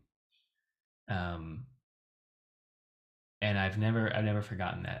doing." Um, and I've never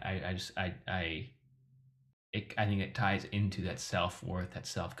forgotten that. I think it ties into that self-worth, that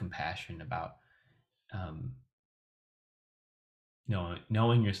self-compassion about um,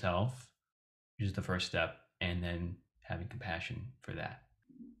 knowing yourself, which is the first step, and then having compassion for that.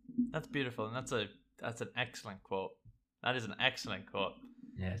 That's beautiful, and that's an excellent quote. That is an excellent quote.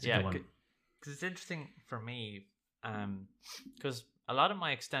 Yeah, it's a good one. Because it's interesting for me, because a lot of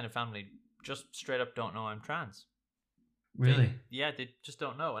my extended family just straight up don't know I'm trans. Really? They just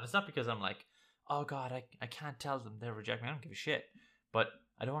don't know. And it's not because I'm like, oh God, I can't tell them they reject me. I don't give a shit. But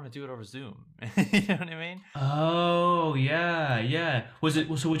I don't want to do it over Zoom. You know what I mean? Oh, yeah, yeah. Was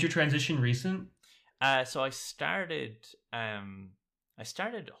your transition recent? So I started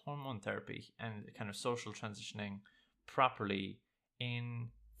hormone therapy and kind of social transitioning properly in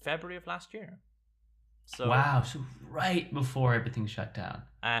February of last year. So Wow, so right before everything shut down.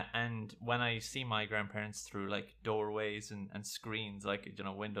 and when I see my grandparents through like doorways and screens, like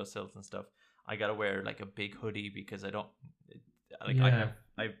windowsills and stuff, I gotta wear like a big hoodie because I don't like Yeah,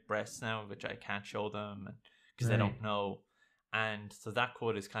 I have breasts now which I can't show them because they right. don't know, and so that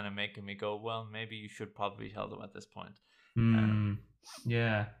quote is kind of making me go, well, maybe you should probably tell them at this point. Um, Hmm.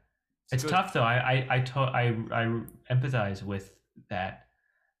 Yeah. it's It's good. tough though. I empathize with that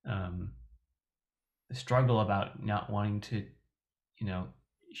um struggle about not wanting to, you know,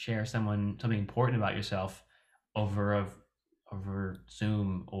 share something important about yourself over a over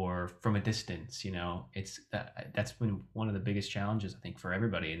Zoom or from a distance. That's been one of the biggest challenges I think for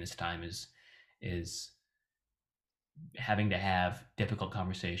everybody in this time is having to have difficult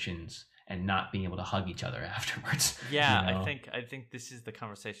conversations and not being able to hug each other afterwards. you Yeah, know? I think this is the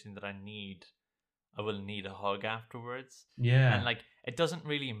conversation that I need. I will need a hug afterwards. And Yeah. like it doesn't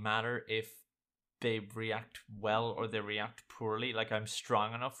really matter if they react well or they react poorly. Like I'm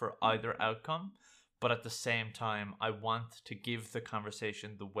strong enough for either outcome, but at the same time I want to give the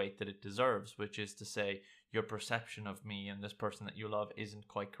conversation the weight that it deserves, which is to say your perception of me and this person that you love isn't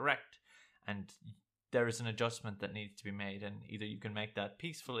quite correct. And there is an adjustment that needs to be made, and either you can make that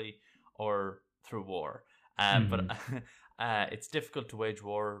peacefully or through war. But Hmm. it's difficult to wage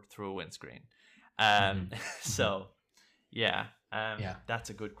war through a windscreen. Hmm. Hmm. So yeah, Yeah. that's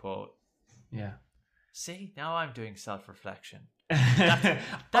a good quote. Yeah. See, now I'm doing self-reflection. That's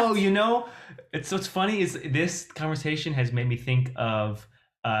Oh, that's what's funny is this conversation has made me think of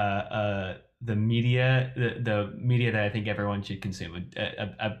the media, the media that I think everyone should consume.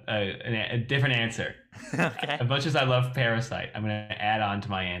 A different answer. okay. As much as I love Parasite, I'm going to add on to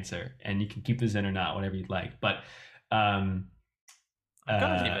my answer, and you can keep this in or not, whatever you'd like. But um, I'm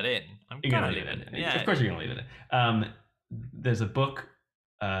gonna leave uh, it in. I'm you're gonna gonna leave leave it it in. in. Of Yeah. course, you're gonna leave it in. There's a book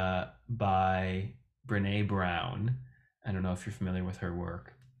by Brene Brown. I don't know if you're familiar with her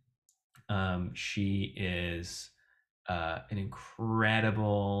work. She is an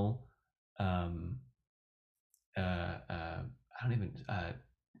incredible. I don't even.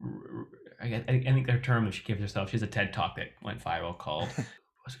 I think their term that she gives herself. She has a TED talk that went viral called.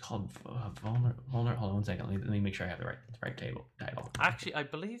 What's it called? Hold on 1 second. Let me make sure I have the right title. Actually, I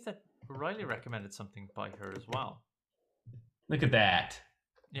believe that Riley recommended something by her as well. Look at that.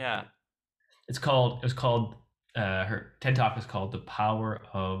 Yeah. It was called her TED talk is called The Power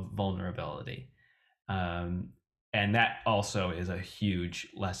of Vulnerability. Um, and that also is a huge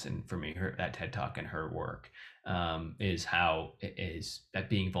lesson for me. That TED talk and her work is how it is that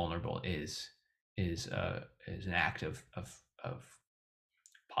being vulnerable is an act of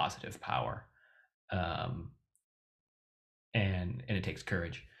positive power, um, and it takes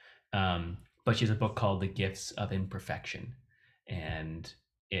courage. But she has a book called The Gifts of Imperfection, and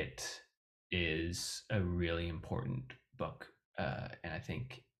it is a really important book, and I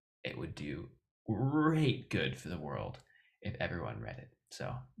think it would do great good for the world if everyone read it.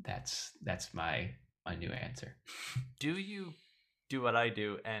 So that's my new answer. Do you do what I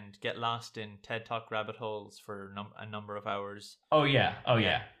do and get lost in TED Talk rabbit holes for a number of hours? Oh yeah, oh Yeah.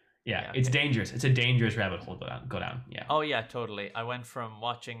 yeah, yeah. Yeah. It's Okay. dangerous. It's a dangerous rabbit hole. Go down. Yeah. Oh yeah, totally. I went from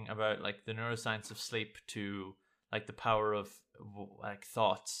watching about like the neuroscience of sleep to like the power of like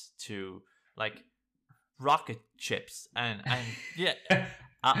thoughts to like rocket ships and yeah,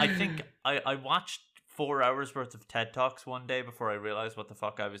 I think I watched 4 hours worth of TED Talks one day before I realized what the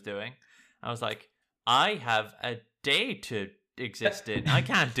fuck I was doing. I was like, I have a day to exist in. I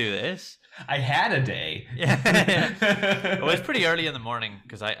can't do this. I had a day. Yeah, it was pretty early in the morning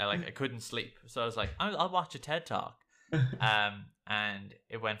because I couldn't sleep, so I was like, I'll watch a TED Talk. And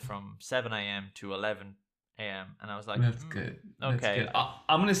it went from 7 a.m. to 11 a.m. and I was like, That's good. That's okay. good.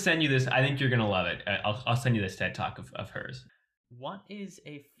 I'm gonna send you this. I think you're gonna love it. I'll send you this TED talk of hers. What is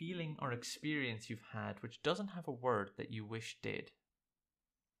a feeling or experience you've had which doesn't have a word that you wish did?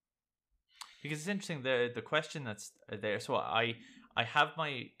 Because it's interesting the question that's there. So I have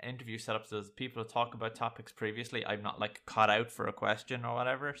my interview set up so as people talk about topics previously. I'm not like caught out for a question or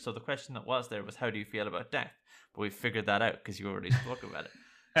whatever. So the question that was there was, how do you feel about death? But we figured that out because you already spoke about it.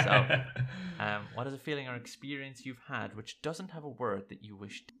 So, what is a feeling or experience you've had which doesn't have a word that you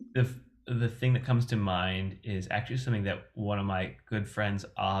wish the the thing that comes to mind is actually something that one of my good friends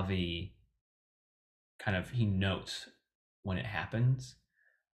Avi he notes when it happens,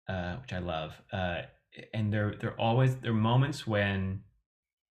 which I love. And there are moments when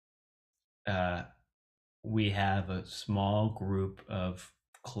uh, we have a small group of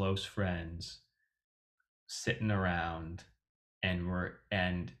close friends sitting around, and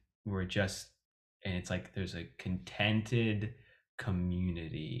we're just, and it's like there's a contented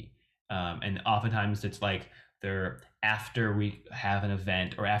community, and oftentimes it's like they're after we have an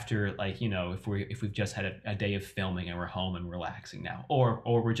event, or after, like, if we've just had a day of filming and we're home and relaxing now, or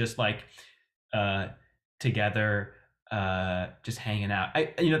we're just like uh together, just hanging out.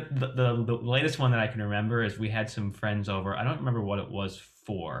 The latest one that I can remember is we had some friends over. I don't remember what it was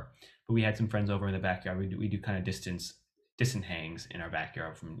for, but we had some friends over in the backyard. We do kind of distant hangs in our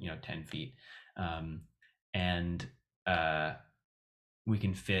backyard from 10 feet, um, and uh, we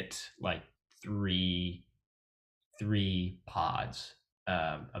can fit like three pods,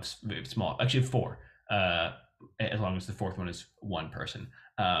 of small, actually four, as long as the fourth one is one person.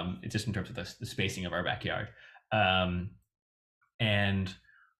 It's just in terms of the spacing of our backyard, um, and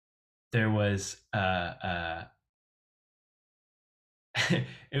there was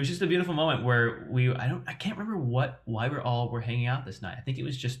it was just a beautiful moment where I can't remember why we're hanging out this night. I think it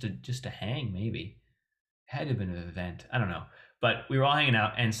was just to hang, maybe. It had to have been an event. I don't know. But we were all hanging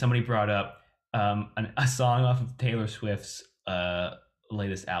out, and somebody brought up a song off of Taylor Swift's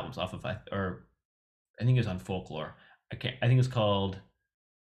latest albums, off of, or I think it was on Folklore. I think it was called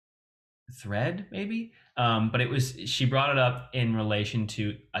Thread, maybe. But she brought it up in relation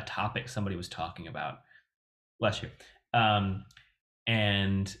to a topic somebody was talking about. Bless you.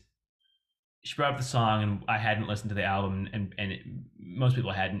 And she brought up the song, and I hadn't listened to the album, and most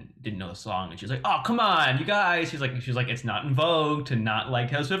people didn't know the song, and she was like, "Oh, come on, you guys!" She's like, "It's not in vogue to not like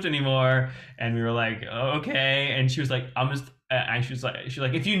Taylor Swift anymore," and we were like, "Oh, okay," and she was like, "I'm just," and she was like,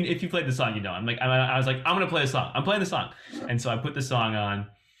 "If you played the song, you know." I was like, "I'm gonna play the song. I'm playing the song," and so I put the song on,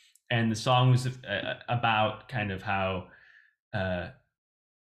 and the song was about kind of how uh,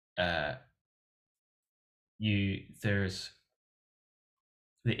 uh, there's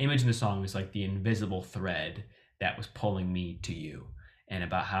the image in the song is like the invisible thread that was pulling me to you, and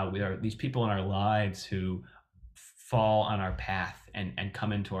about how we are these people in our lives who fall on our path and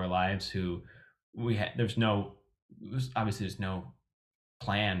come into our lives, who there's no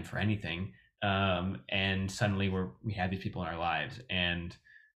plan for anything, and suddenly we have these people in our lives,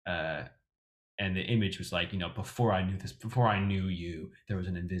 uh, and the image was like, before I knew you, there was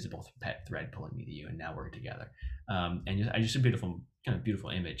an invisible pet thread pulling me to you, and now we're together. Just a beautiful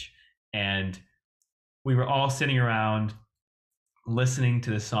image. And we were all sitting around listening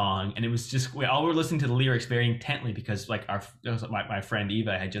to the song, and it was just, we all were listening to the lyrics very intently, because like my friend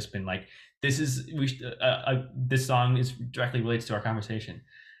Eva had just been like, this song is directly relates to our conversation.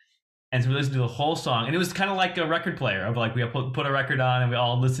 And so we listened to the whole song, and it was kind of like a record player of like, we put a record on and we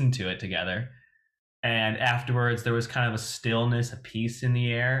all listened to it together. And afterwards, there was kind of a stillness, a peace in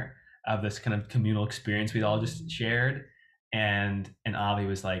the air of this kind of communal experience we'd all just shared. And Avi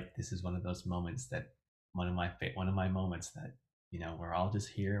was like, "This is one of those moments that one of my moments that we're all just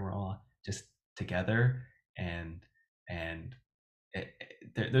here, we're all just together, and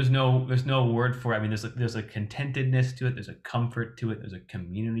there's no word for it. I mean, there's a contentedness to it, there's a comfort to it, there's a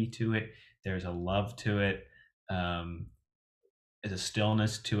community to it, there's a love to it." There's a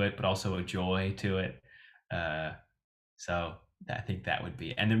stillness to it, but also a joy to it. So I think that would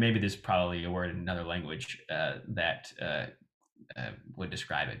be, and then maybe there's probably a word in another language that would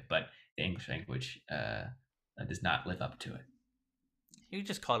describe it, but the English language does not live up to it. You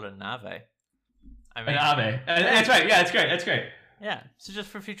just call it an ave. I mean, an ave. That's right. Yeah, that's great. That's great. Yeah. So just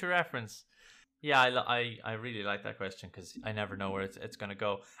for future reference. Yeah, I really like that question, because I never know where it's going to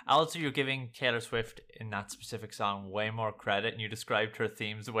go. Also, you're giving Taylor Swift in that specific song way more credit, and you described her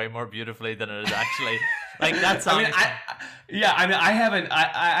themes way more beautifully than it is actually. Like that song. I haven't.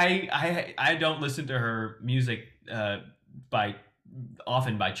 I don't listen to her music by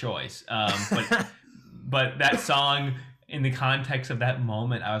choice. But that song, in the context of that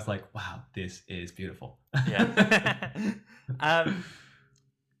moment, I was like, wow, this is beautiful. Yeah.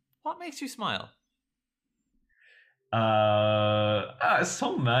 What makes you smile?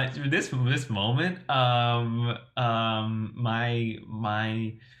 So much. This moment.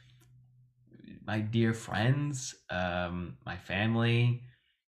 My dear friends, my family,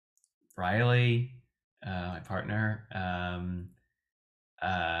 Riley, my partner,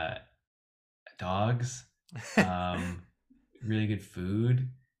 dogs, really good food,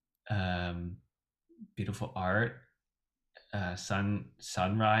 beautiful art,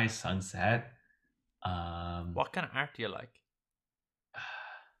 sunrise, sunset. What kind of art do you like?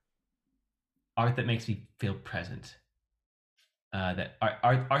 Art that makes me feel present. that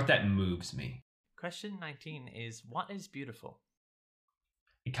art that moves me. Question 19 is, what is beautiful?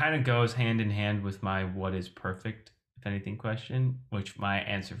 It kind of goes hand in hand with my what is perfect, if anything, question, which my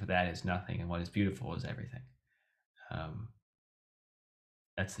answer for that is nothing, and what is beautiful is everything. Um,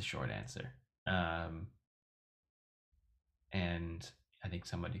 that's the short answer. And I think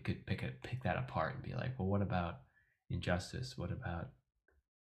somebody could pick that apart and be like, well, what about injustice? What about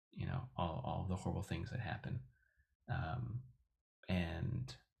all the horrible things that happen?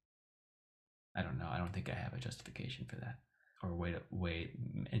 And I don't know. I don't think I have a justification for that, or wait.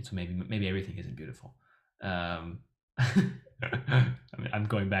 And so maybe everything isn't beautiful. I'm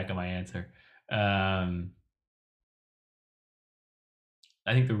going back on my answer. I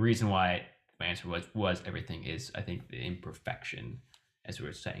think the reason why my answer was everything is, I think, the imperfection, as we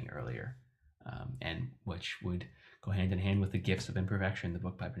were saying earlier, and which would go hand in hand with the gifts of imperfection, the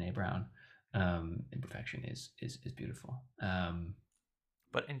book by Brene Brown. Imperfection is beautiful.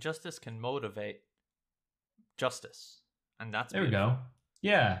 But injustice can motivate justice, and that's there beautiful. We go.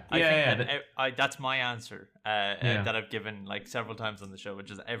 Yeah, that's my answer that I've given like several times on the show,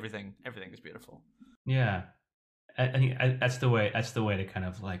 which is everything is beautiful. Yeah, I think that's the way to kind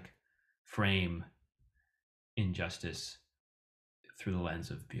of like frame injustice through the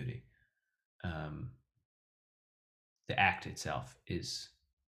lens of beauty. The act itself is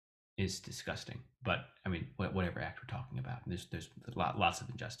disgusting, but I mean, whatever act we're talking about, there's lots of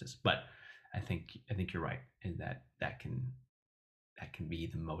injustice, but I think you're right in that can be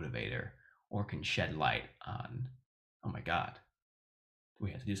the motivator, or can shed light on, oh my God,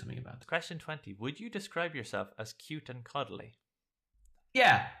 we have to do something about this. Question 20. Would you describe yourself as cute and cuddly?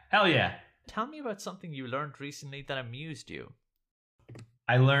 Yeah, hell yeah. Tell me about something you learned recently that amused you.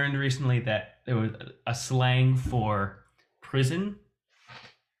 I learned recently that there was a slang for prison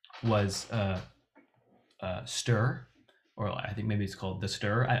was stir, or I think maybe it's called the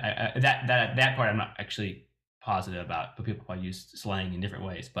stir. That part I'm not actually positive about, but people probably use slang in different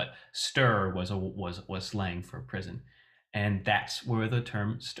ways. But stir was slang for prison, and that's where the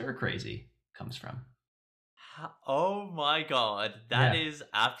term stir crazy comes from. Oh my God, that is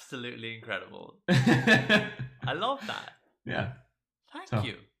absolutely incredible. I love that. Yeah. Thank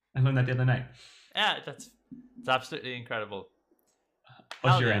you. I learned that the other night. Yeah, it's absolutely incredible.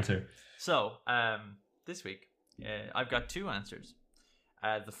 What's your answer? So, this week, I've got two answers.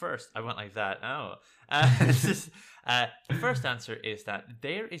 The first, I went like that. Oh. The first answer is that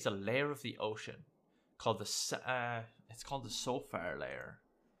there is a layer of the ocean called it's called the SOFAR layer.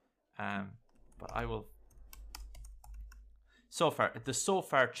 But I will... the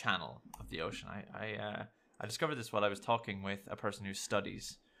SOFAR channel of the ocean. I discovered this while I was talking with a person who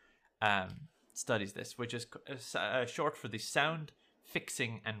studies this, which is short for the sound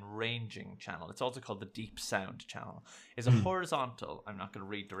fixing and ranging channel. It's also called the deep sound channel. It's a horizontal. I'm not going to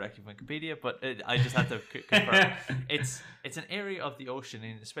read directly from Wikipedia, but I just have to confirm. It's an area of the ocean,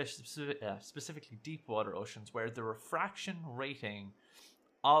 in specifically deep water oceans, where the refraction rating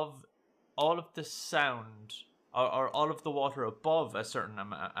of all of the sound, or all of the water above a certain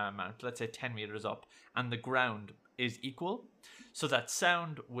amount, let's say 10 meters up, and the ground is equal. So that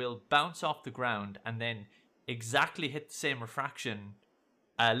sound will bounce off the ground and then exactly hit the same refraction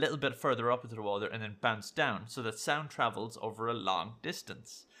a little bit further up into the water and then bounce down. So that sound travels over a long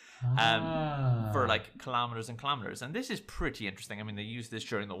distance for like kilometers and kilometers. And this is pretty interesting. I mean, they used this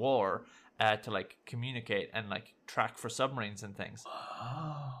during the war to like communicate and like track for submarines and things.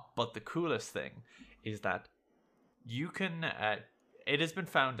 But the coolest thing is that you can it has been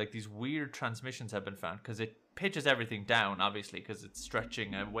found, like these weird transmissions have been found, because it pitches everything down, obviously, because it's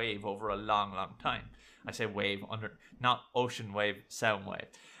stretching a wave over a long time. I say wave, not ocean wave, sound wave.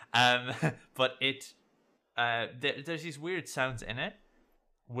 But there's these weird sounds in it,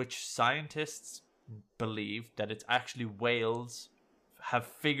 which scientists believe that it's actually whales have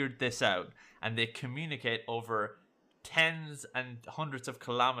figured this out, and they communicate over tens and hundreds of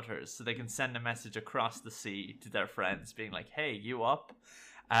kilometers, so they can send a message across the sea to their friends being like, hey, you up?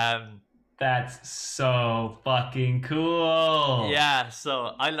 That's so fucking cool. Yeah,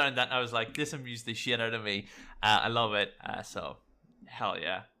 so I learned that and I was like, this amused the shit out of me. I love it. So hell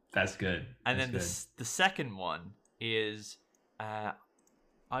yeah. That's good. And then the second one is I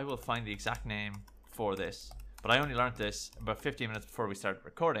will find the exact name for this, but I only learned this about 15 minutes before we started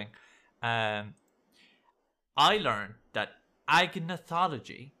recording. I learned that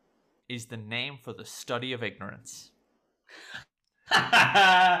agnotology is the name for the study of ignorance.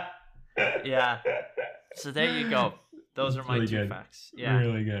 Yeah. So there you go. Those are my really two facts. Yeah.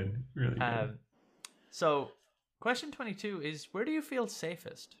 Really good. Really good. So question 22 is, where do you feel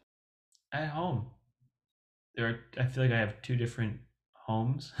safest? At home. I feel like I have two different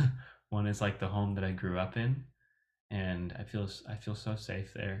homes. One is like the home that I grew up in, and I feel so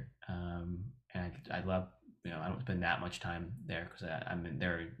safe there. And I love, I don't spend that much time there because I'm in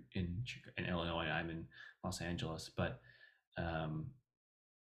there in Illinois. I'm in Los Angeles, but um,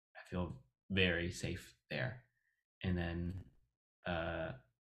 I feel very safe there. And then uh,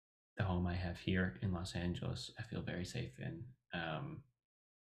 the home I have here in Los Angeles, I feel very safe in.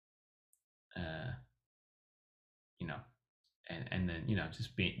 Uh, you know, and then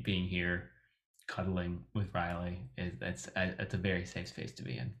just being here, cuddling with Riley is that's a very safe space to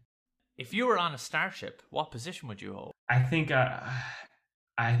be in. If you were on a starship, what position would you hold? I think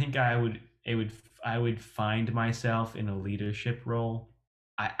I think I would find myself in a leadership role.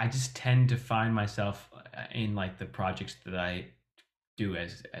 I just tend to find myself in like the projects that I do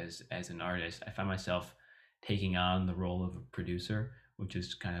as an artist. I find myself taking on the role of a producer, which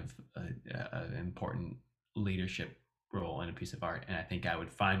is kind of an important leadership role in a piece of art. And I think I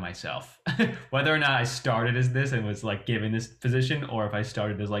would find myself, whether or not I started as this and was like given this position, or if I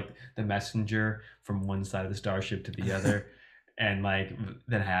started as like the messenger from one side of the starship to the other. And like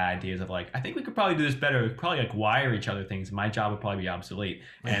then had ideas of like, I think we could probably do this better. We could probably like wire each other things. My job would probably be obsolete.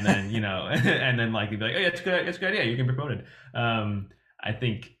 And then and then like you'd be like, oh yeah, it's a good idea. You can be promoted. I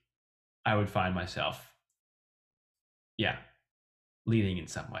think I would find myself, yeah, leading in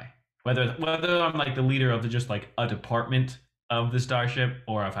some way. Whether I'm like the leader of just like a department of the starship,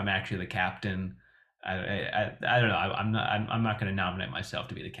 or if I'm actually the captain. I don't know. I'm not going to nominate myself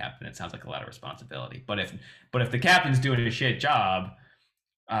to be the captain. It sounds like a lot of responsibility. But if the captain's doing a shit job,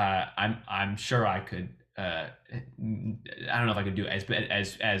 I'm sure I could. I don't know if I could do as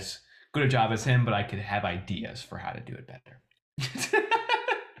good a job as him, but I could have ideas for how to do it better.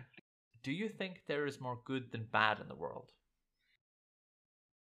 Do you think there is more good than bad in the world?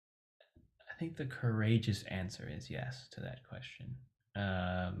 I think the courageous answer is yes to that question.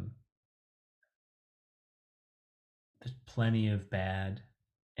 There's plenty of bad,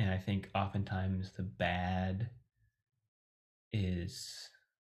 and I think oftentimes the bad is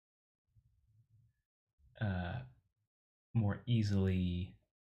more easily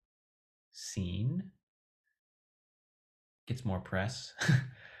seen, gets more press.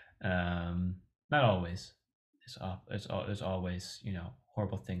 Not always. There's always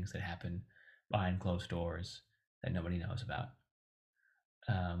horrible things that happen behind closed doors that nobody knows about.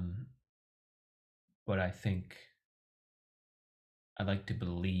 But I think I like to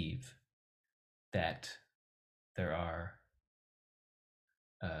believe that there are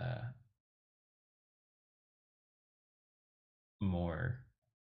uh, more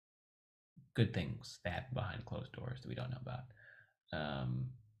good things that happen behind closed doors that we don't know about,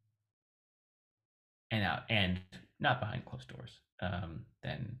 and not behind closed doors,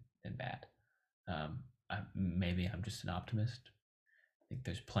 than bad. Maybe I'm just an optimist. I think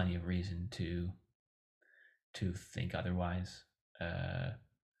there's plenty of reason to think otherwise. Uh,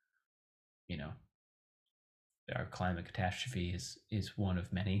 you know, our climate catastrophe is one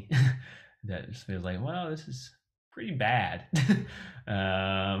of many that just feels like, well, this is pretty bad.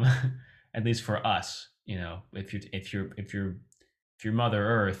 um, at least for us, if you're Mother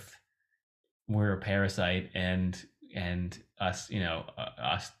Earth, we're a parasite, and us,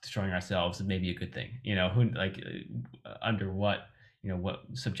 us destroying ourselves may be a good thing. Who like under what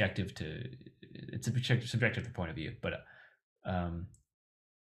subjective to it's a subjective point of view, but um,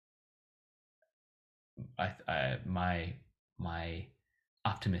 my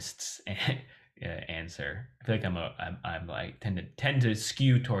optimist's answer. I feel like I'm like tend to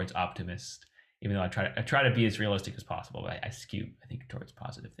skew towards optimist, even though I try to be as realistic as possible. But I skew, I think, towards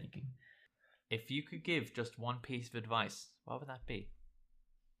positive thinking. If you could give just one piece of advice, what would that be?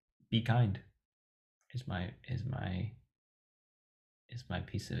 Be kind is my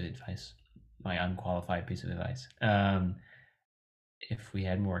piece of advice. My unqualified piece of advice. If we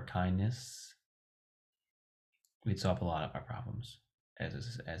had more kindness, we'd solve a lot of our problems as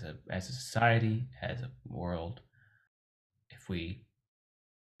a society, as a world. If we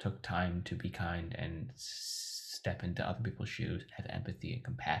took time to be kind and step into other people's shoes, have empathy and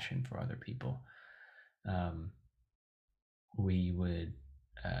compassion for other people, we would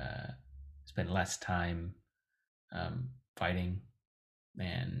spend less time fighting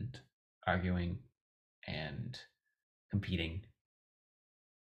and arguing and competing,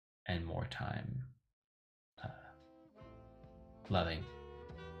 and more time loving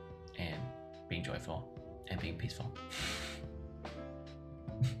and being joyful and being peaceful.